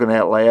talking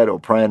out loud or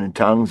praying in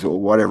tongues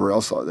or whatever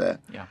else like that.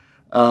 Yeah.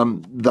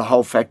 The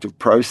whole fact of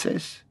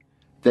process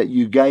that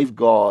you gave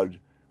God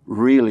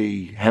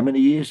really, how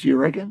many years do you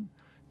reckon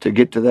to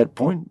get to that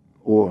point?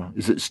 Or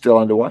is it still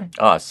underway?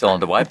 Oh, it's still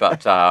underway,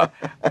 but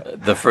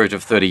the fruit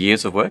of 30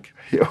 years of work.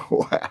 Yeah,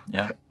 wow.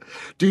 Yeah.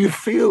 Do you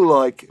feel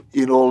like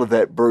in all of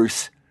that,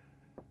 Bruce,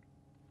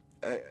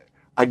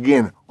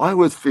 again, I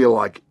always feel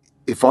like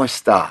if I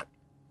start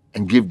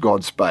and give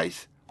God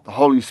space, the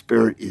Holy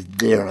Spirit is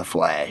there in a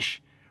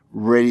flash,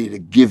 ready to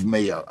give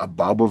me a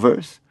Bible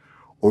verse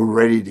or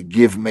ready to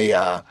give me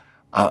a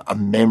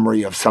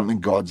memory of something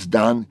God's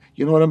done.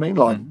 You know what I mean?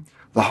 Like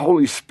the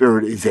Holy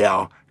Spirit is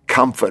our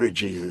comforter,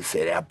 Jesus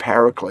said, our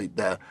paraclete,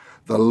 the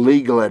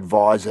legal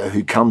advisor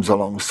who comes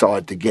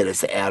alongside to get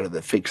us out of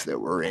the fix that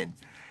we're in.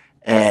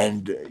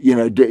 And, you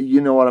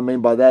know what I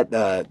mean by that?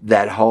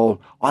 That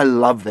whole, I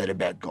love that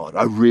about God.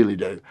 I really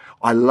do.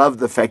 I love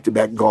the fact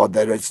about God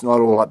that it's not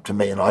all up to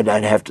me and I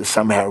don't have to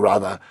somehow or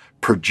other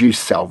produce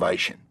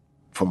salvation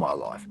for my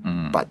life,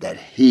 but that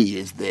he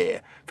is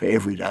there for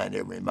every day and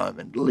every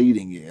moment,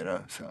 leading you, you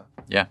know. So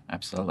Yeah,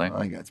 absolutely. I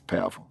think that's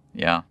powerful.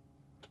 Yeah.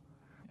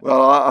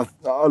 Well,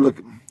 I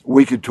look,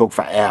 we could talk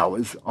for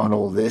hours on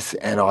all this,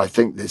 and I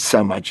think there's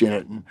so much in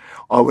it. And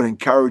I would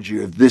encourage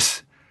you, if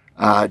this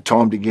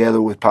time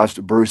together with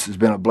Pastor Bruce has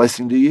been a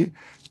blessing to you,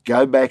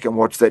 go back and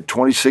watch that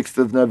 26th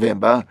of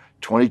November,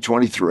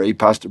 2023.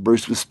 Pastor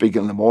Bruce was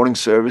speaking in the morning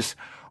service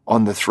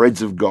on the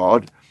Threads of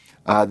God.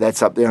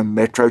 That's up there on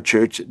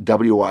metrochurch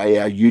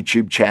WA, our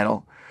YouTube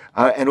channel.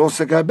 And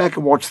also go back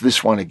and watch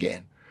this one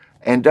again.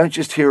 And don't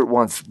just hear it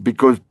once,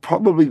 because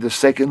probably the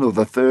second or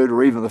the third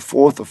or even the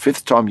fourth or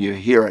fifth time you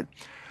hear it,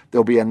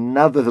 there'll be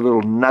another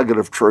little nugget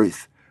of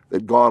truth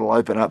that God will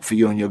open up for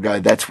you and you'll go,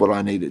 that's what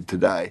I needed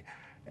today.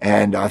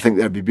 And I think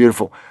that'd be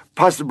beautiful.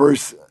 Pastor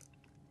Bruce,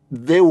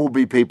 there will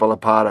be people a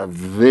part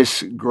of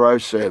this Grow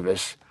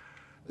service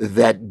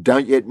that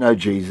don't yet know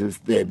Jesus.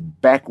 They're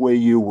back where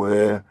you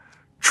were,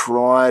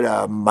 trying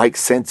to make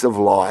sense of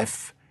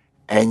life,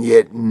 and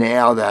yet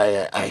now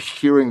they are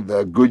hearing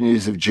the good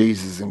news of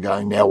Jesus and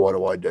going, now what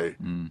do I do?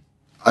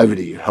 Over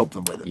to you. Help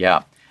them with it.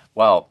 Yeah.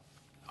 Well,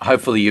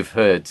 hopefully you've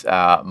heard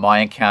my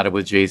encounter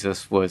with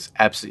Jesus was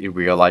absolutely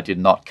real. I did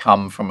not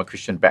come from a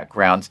Christian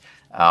background.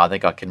 I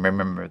think I can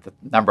remember the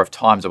number of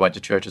times I went to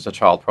church as a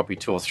child, probably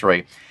 2 or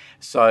 3.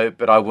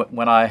 But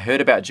when I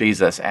heard about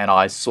Jesus and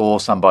I saw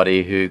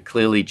somebody who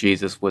clearly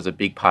Jesus was a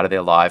big part of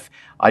their life,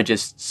 I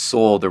just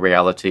saw the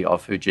reality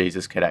of who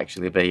Jesus could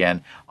actually be.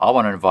 And I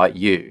want to invite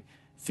you,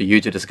 for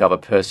you to discover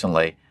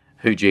personally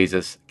who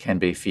Jesus can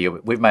be for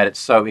you. We've made it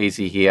so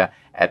easy here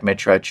at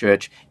Metro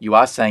Church. You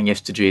are saying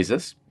yes to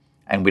Jesus,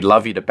 and we'd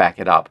love you to back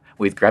it up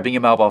with grabbing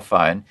your mobile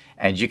phone,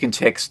 and you can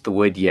text the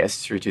word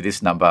yes through to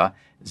this number,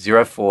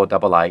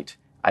 0488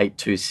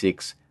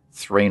 826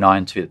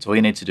 392. That's all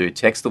you need to do.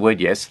 Text the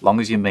word yes, as long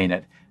as you mean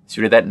it,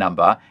 through to that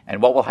number.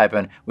 And what will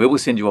happen, we will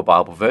send you a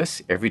Bible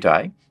verse every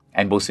day,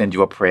 and we'll send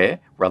you a prayer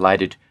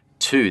related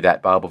to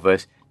that Bible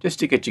verse just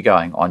to get you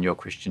going on your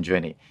Christian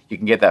journey. You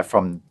can get that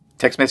from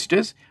text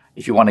messages.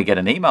 If you want to get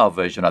an email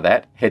version of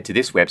that, head to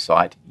this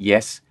website,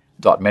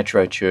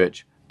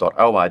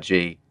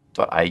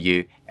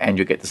 yes.metrochurch.org.au, and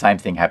you'll get the same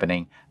thing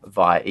happening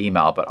via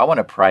email. But I want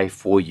to pray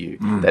for you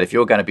that if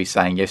you're going to be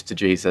saying yes to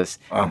Jesus,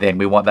 then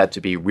we want that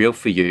to be real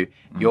for you.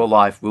 Your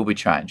life will be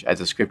changed. As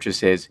the scripture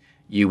says,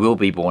 you will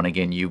be born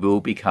again. You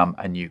will become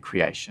a new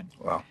creation.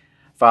 Wow.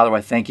 Father,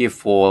 I thank you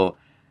for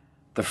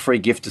the free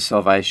gift of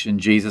salvation.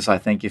 Jesus, I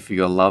thank you for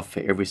your love for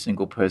every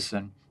single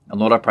person.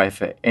 And Lord, I pray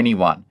for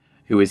anyone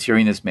who is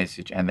hearing this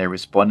message and they're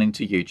responding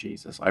to you,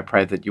 Jesus. I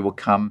pray that you will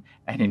come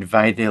and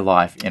invade their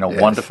life in a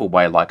wonderful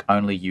way like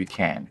only you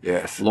can.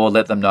 Yes. Lord,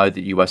 let them know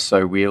that you are so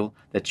real,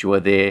 that you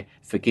are there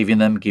forgiving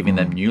them, giving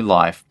them new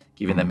life,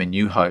 giving them a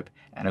new hope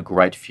and a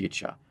great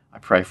future. I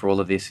pray for all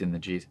of this in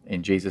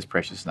Jesus'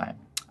 precious name.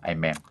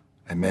 Amen.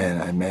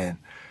 Amen, amen.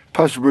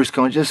 Pastor Bruce,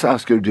 can I just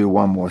ask you to do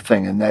one more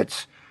thing, and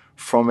that's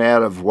from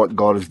out of what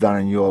God has done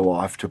in your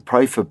life to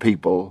pray for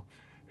people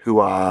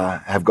who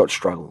have got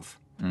struggles.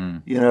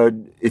 You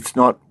know, it's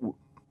not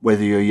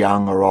whether you're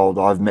young or old.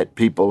 I've met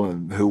people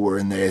who were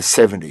in their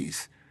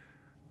 70s,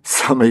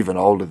 some even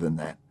older than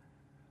that.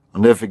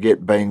 I'll never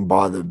forget being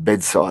by the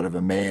bedside of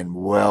a man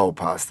well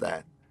past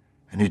that,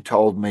 and he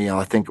told me,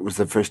 I think it was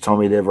the first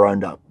time he'd ever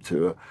owned up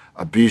to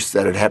abuse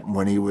that had happened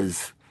when he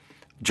was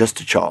just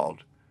a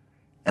child.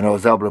 And I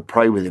was able to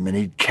pray with him, and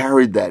he'd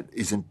carried that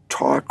his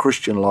entire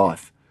Christian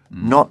life,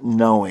 not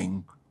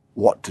knowing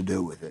what to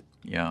do with it.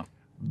 Yeah.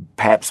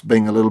 Perhaps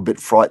being a little bit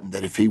frightened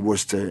that if he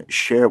was to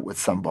share it with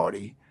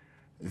somebody,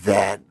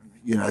 that,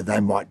 you know, they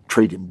might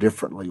treat him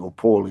differently or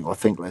poorly or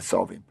think less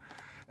of him.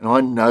 And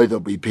I know there'll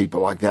be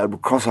people like that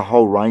across a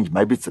whole range.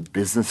 Maybe it's a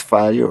business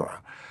failure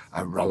or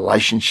a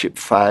relationship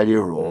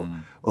failure or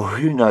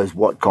who knows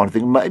what kind of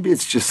thing. Maybe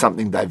it's just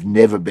something they've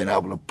never been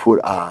able to put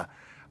a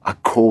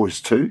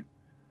cause to.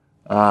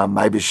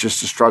 Maybe it's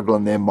just a struggle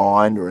in their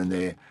mind or in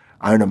their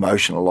own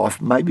emotional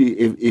life. Maybe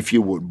if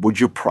you would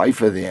you pray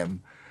for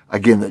them,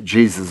 again, that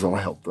Jesus will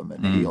help them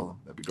and heal them?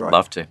 That'd be great.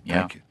 Love to,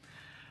 yeah. Thank you.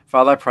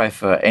 Father, I pray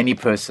for any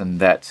person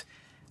that,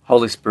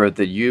 Holy Spirit,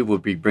 that you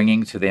would be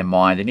bringing to their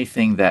mind,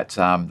 anything that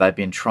they've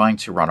been trying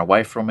to run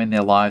away from in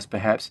their lives,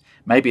 perhaps.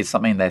 Maybe it's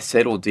something they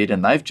said or did,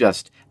 and they've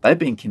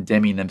been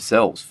condemning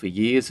themselves for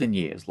years and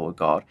years, Lord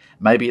God.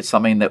 Maybe it's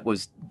something that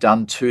was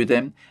done to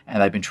them,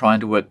 and they've been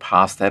trying to work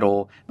past that,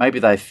 or maybe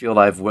they feel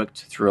they've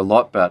worked through a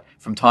lot, but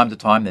from time to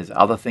time there's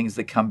other things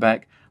that come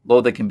back.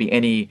 Lord, there can be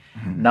any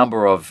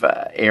number of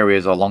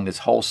areas along this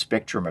whole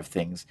spectrum of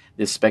things,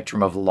 this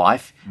spectrum of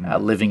life,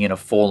 living in a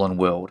fallen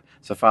world.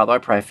 So, Father, I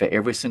pray for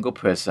every single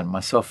person,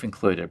 myself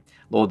included,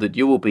 Lord, that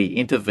you will be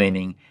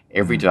intervening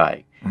every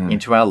day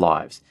into our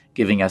lives,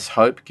 giving us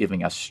hope,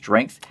 giving us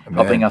strength,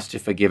 helping us to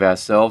forgive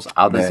ourselves,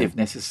 others if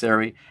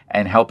necessary,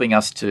 and helping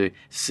us to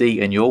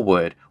see in your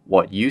word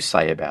what you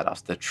say about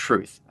us, the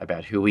truth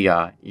about who we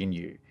are in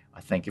you. I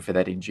thank you for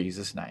that in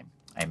Jesus' name.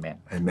 Amen.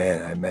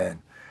 Amen,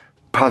 amen.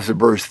 Pastor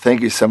Bruce, thank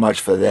you so much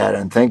for that,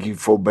 and thank you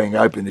for being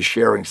open to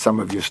sharing some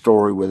of your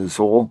story with us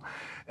all.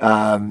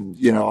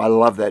 You know, I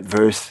love that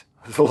verse.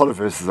 There's a lot of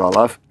verses I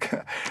love.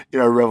 You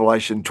know,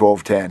 Revelation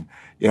 12:10.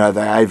 You know,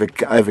 they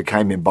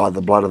overcame him by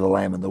the blood of the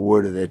Lamb and the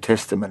word of their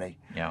testimony.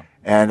 Yeah.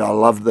 And I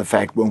love the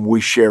fact when we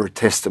share a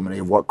testimony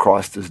of what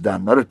Christ has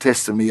done, not a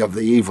testimony of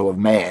the evil of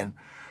man,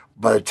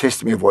 but a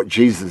testimony of what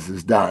Jesus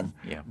has done.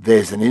 Yeah.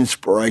 There's an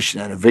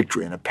inspiration and a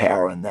victory and a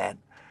power in that.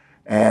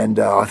 And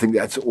I think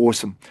that's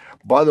awesome.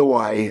 By the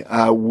way,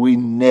 we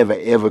never,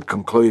 ever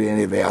conclude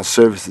any of our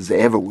services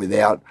ever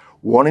without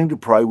wanting to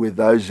pray with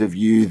those of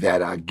you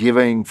that are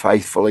giving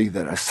faithfully,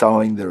 that are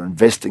sowing, that are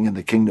investing in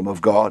the kingdom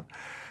of God.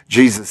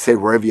 Jesus said,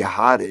 wherever your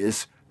heart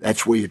is,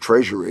 that's where your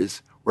treasure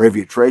is. Wherever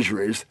your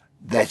treasure is,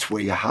 that's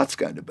where your heart's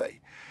going to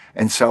be.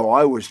 And so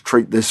I always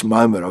treat this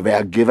moment of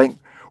our giving,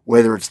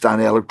 whether it's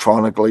done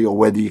electronically or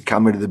whether you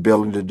come into the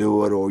building to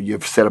do it or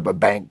you've set up a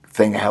bank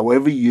thing,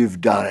 however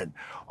you've done it,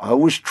 I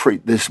always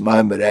treat this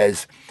moment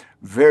as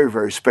very,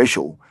 very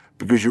special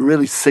because you're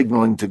really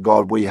signaling to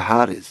God where your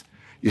heart is.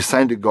 You're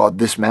saying to God,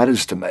 this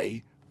matters to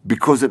me.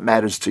 Because it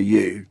matters to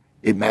you,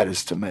 it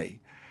matters to me.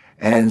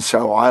 And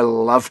so I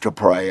love to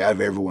pray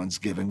over everyone's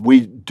giving.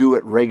 We do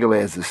it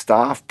regularly as a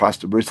staff.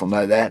 Pastor Bruce will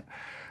know that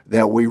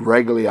we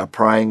regularly are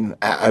praying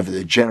over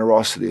the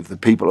generosity of the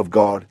people of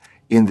God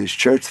in this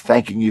church,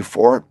 thanking you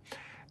for it.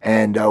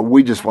 And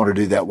we just want to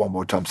do that one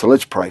more time. So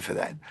let's pray for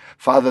that.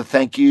 Father,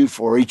 thank you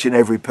for each and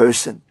every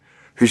person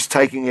who's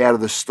taking out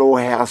of the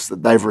storehouse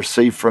that they've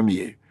received from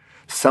you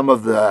some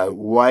of the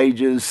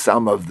wages,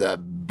 some of the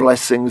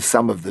blessings,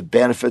 some of the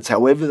benefits,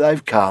 however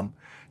they've come,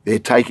 they're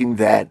taking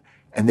that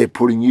and they're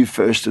putting you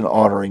first and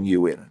honoring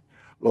you in it.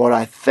 Lord,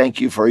 I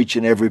thank you for each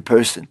and every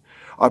person.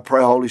 I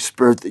pray, Holy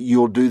Spirit, that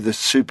you'll do the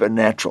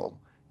supernatural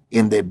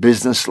in their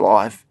business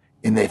life,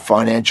 in their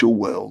financial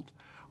world.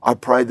 I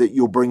pray that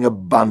you'll bring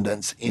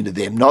abundance into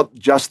them, not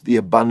just the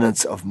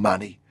abundance of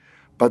money,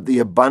 but the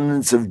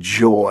abundance of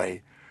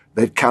joy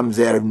that comes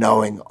out of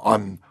knowing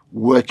I'm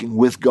working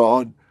with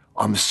God,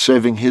 I'm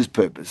serving his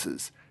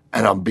purposes,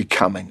 and I'm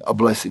becoming a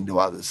blessing to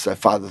others. So,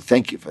 Father,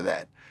 thank you for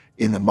that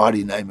in the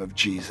mighty name of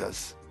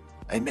Jesus.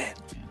 Amen.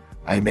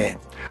 Amen.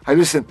 Hey,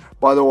 listen,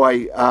 by the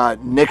way,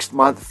 next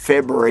month,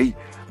 February,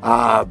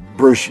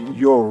 Bruce,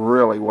 you're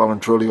really well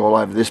and truly all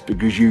over this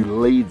because you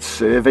lead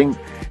serving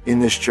in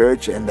this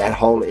church and that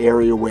whole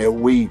area where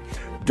we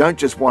don't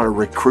just want to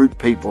recruit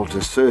people to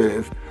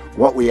serve.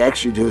 What we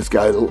actually do is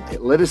go,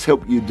 let us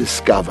help you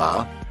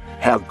discover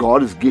how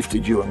God has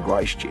gifted you and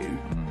graced you,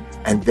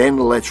 and then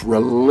let's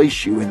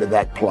release you into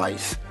that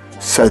place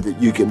so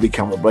that you can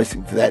become a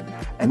blessing for that.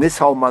 And this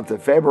whole month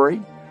of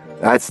February,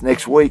 that's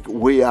next week,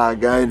 we are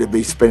going to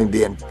be spending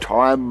the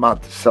entire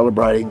month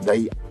celebrating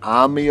the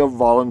army of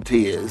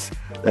volunteers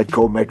that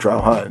call Metro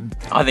home.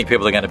 I think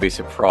people are going to be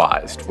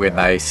surprised when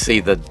they see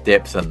the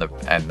depth and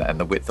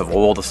the width of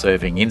all the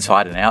serving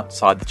inside and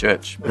outside the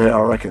church. Yeah,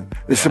 I reckon.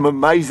 There's some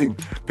amazing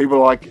people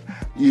like,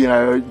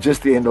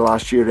 just the end of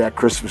last year at our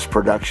Christmas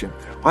production,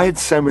 I had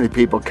so many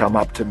people come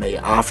up to me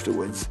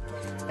afterwards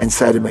and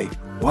say to me,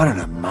 what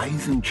an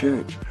amazing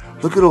church.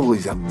 Look at all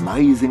these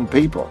amazing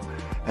people.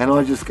 And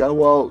I just go,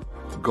 well,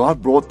 God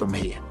brought them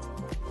here.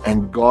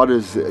 And God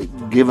has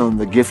given them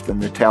the gift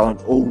and the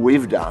talent. All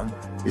we've done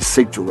is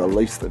seek to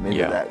release them into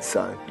that.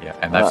 So,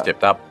 and they've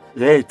stepped up.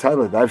 Yeah,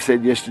 totally. They've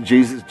said yes to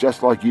Jesus,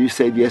 just like you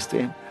said yes to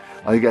him.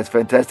 I think that's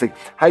fantastic.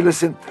 Hey,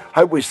 listen,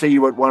 hope we see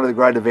you at one of the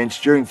great events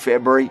during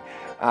February.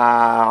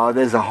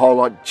 There's a whole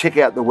lot. Check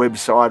out the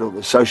website or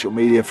the social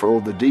media for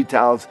all the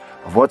details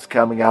of what's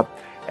coming up.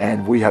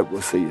 And we hope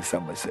we'll see you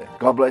somewhere soon.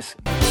 God bless.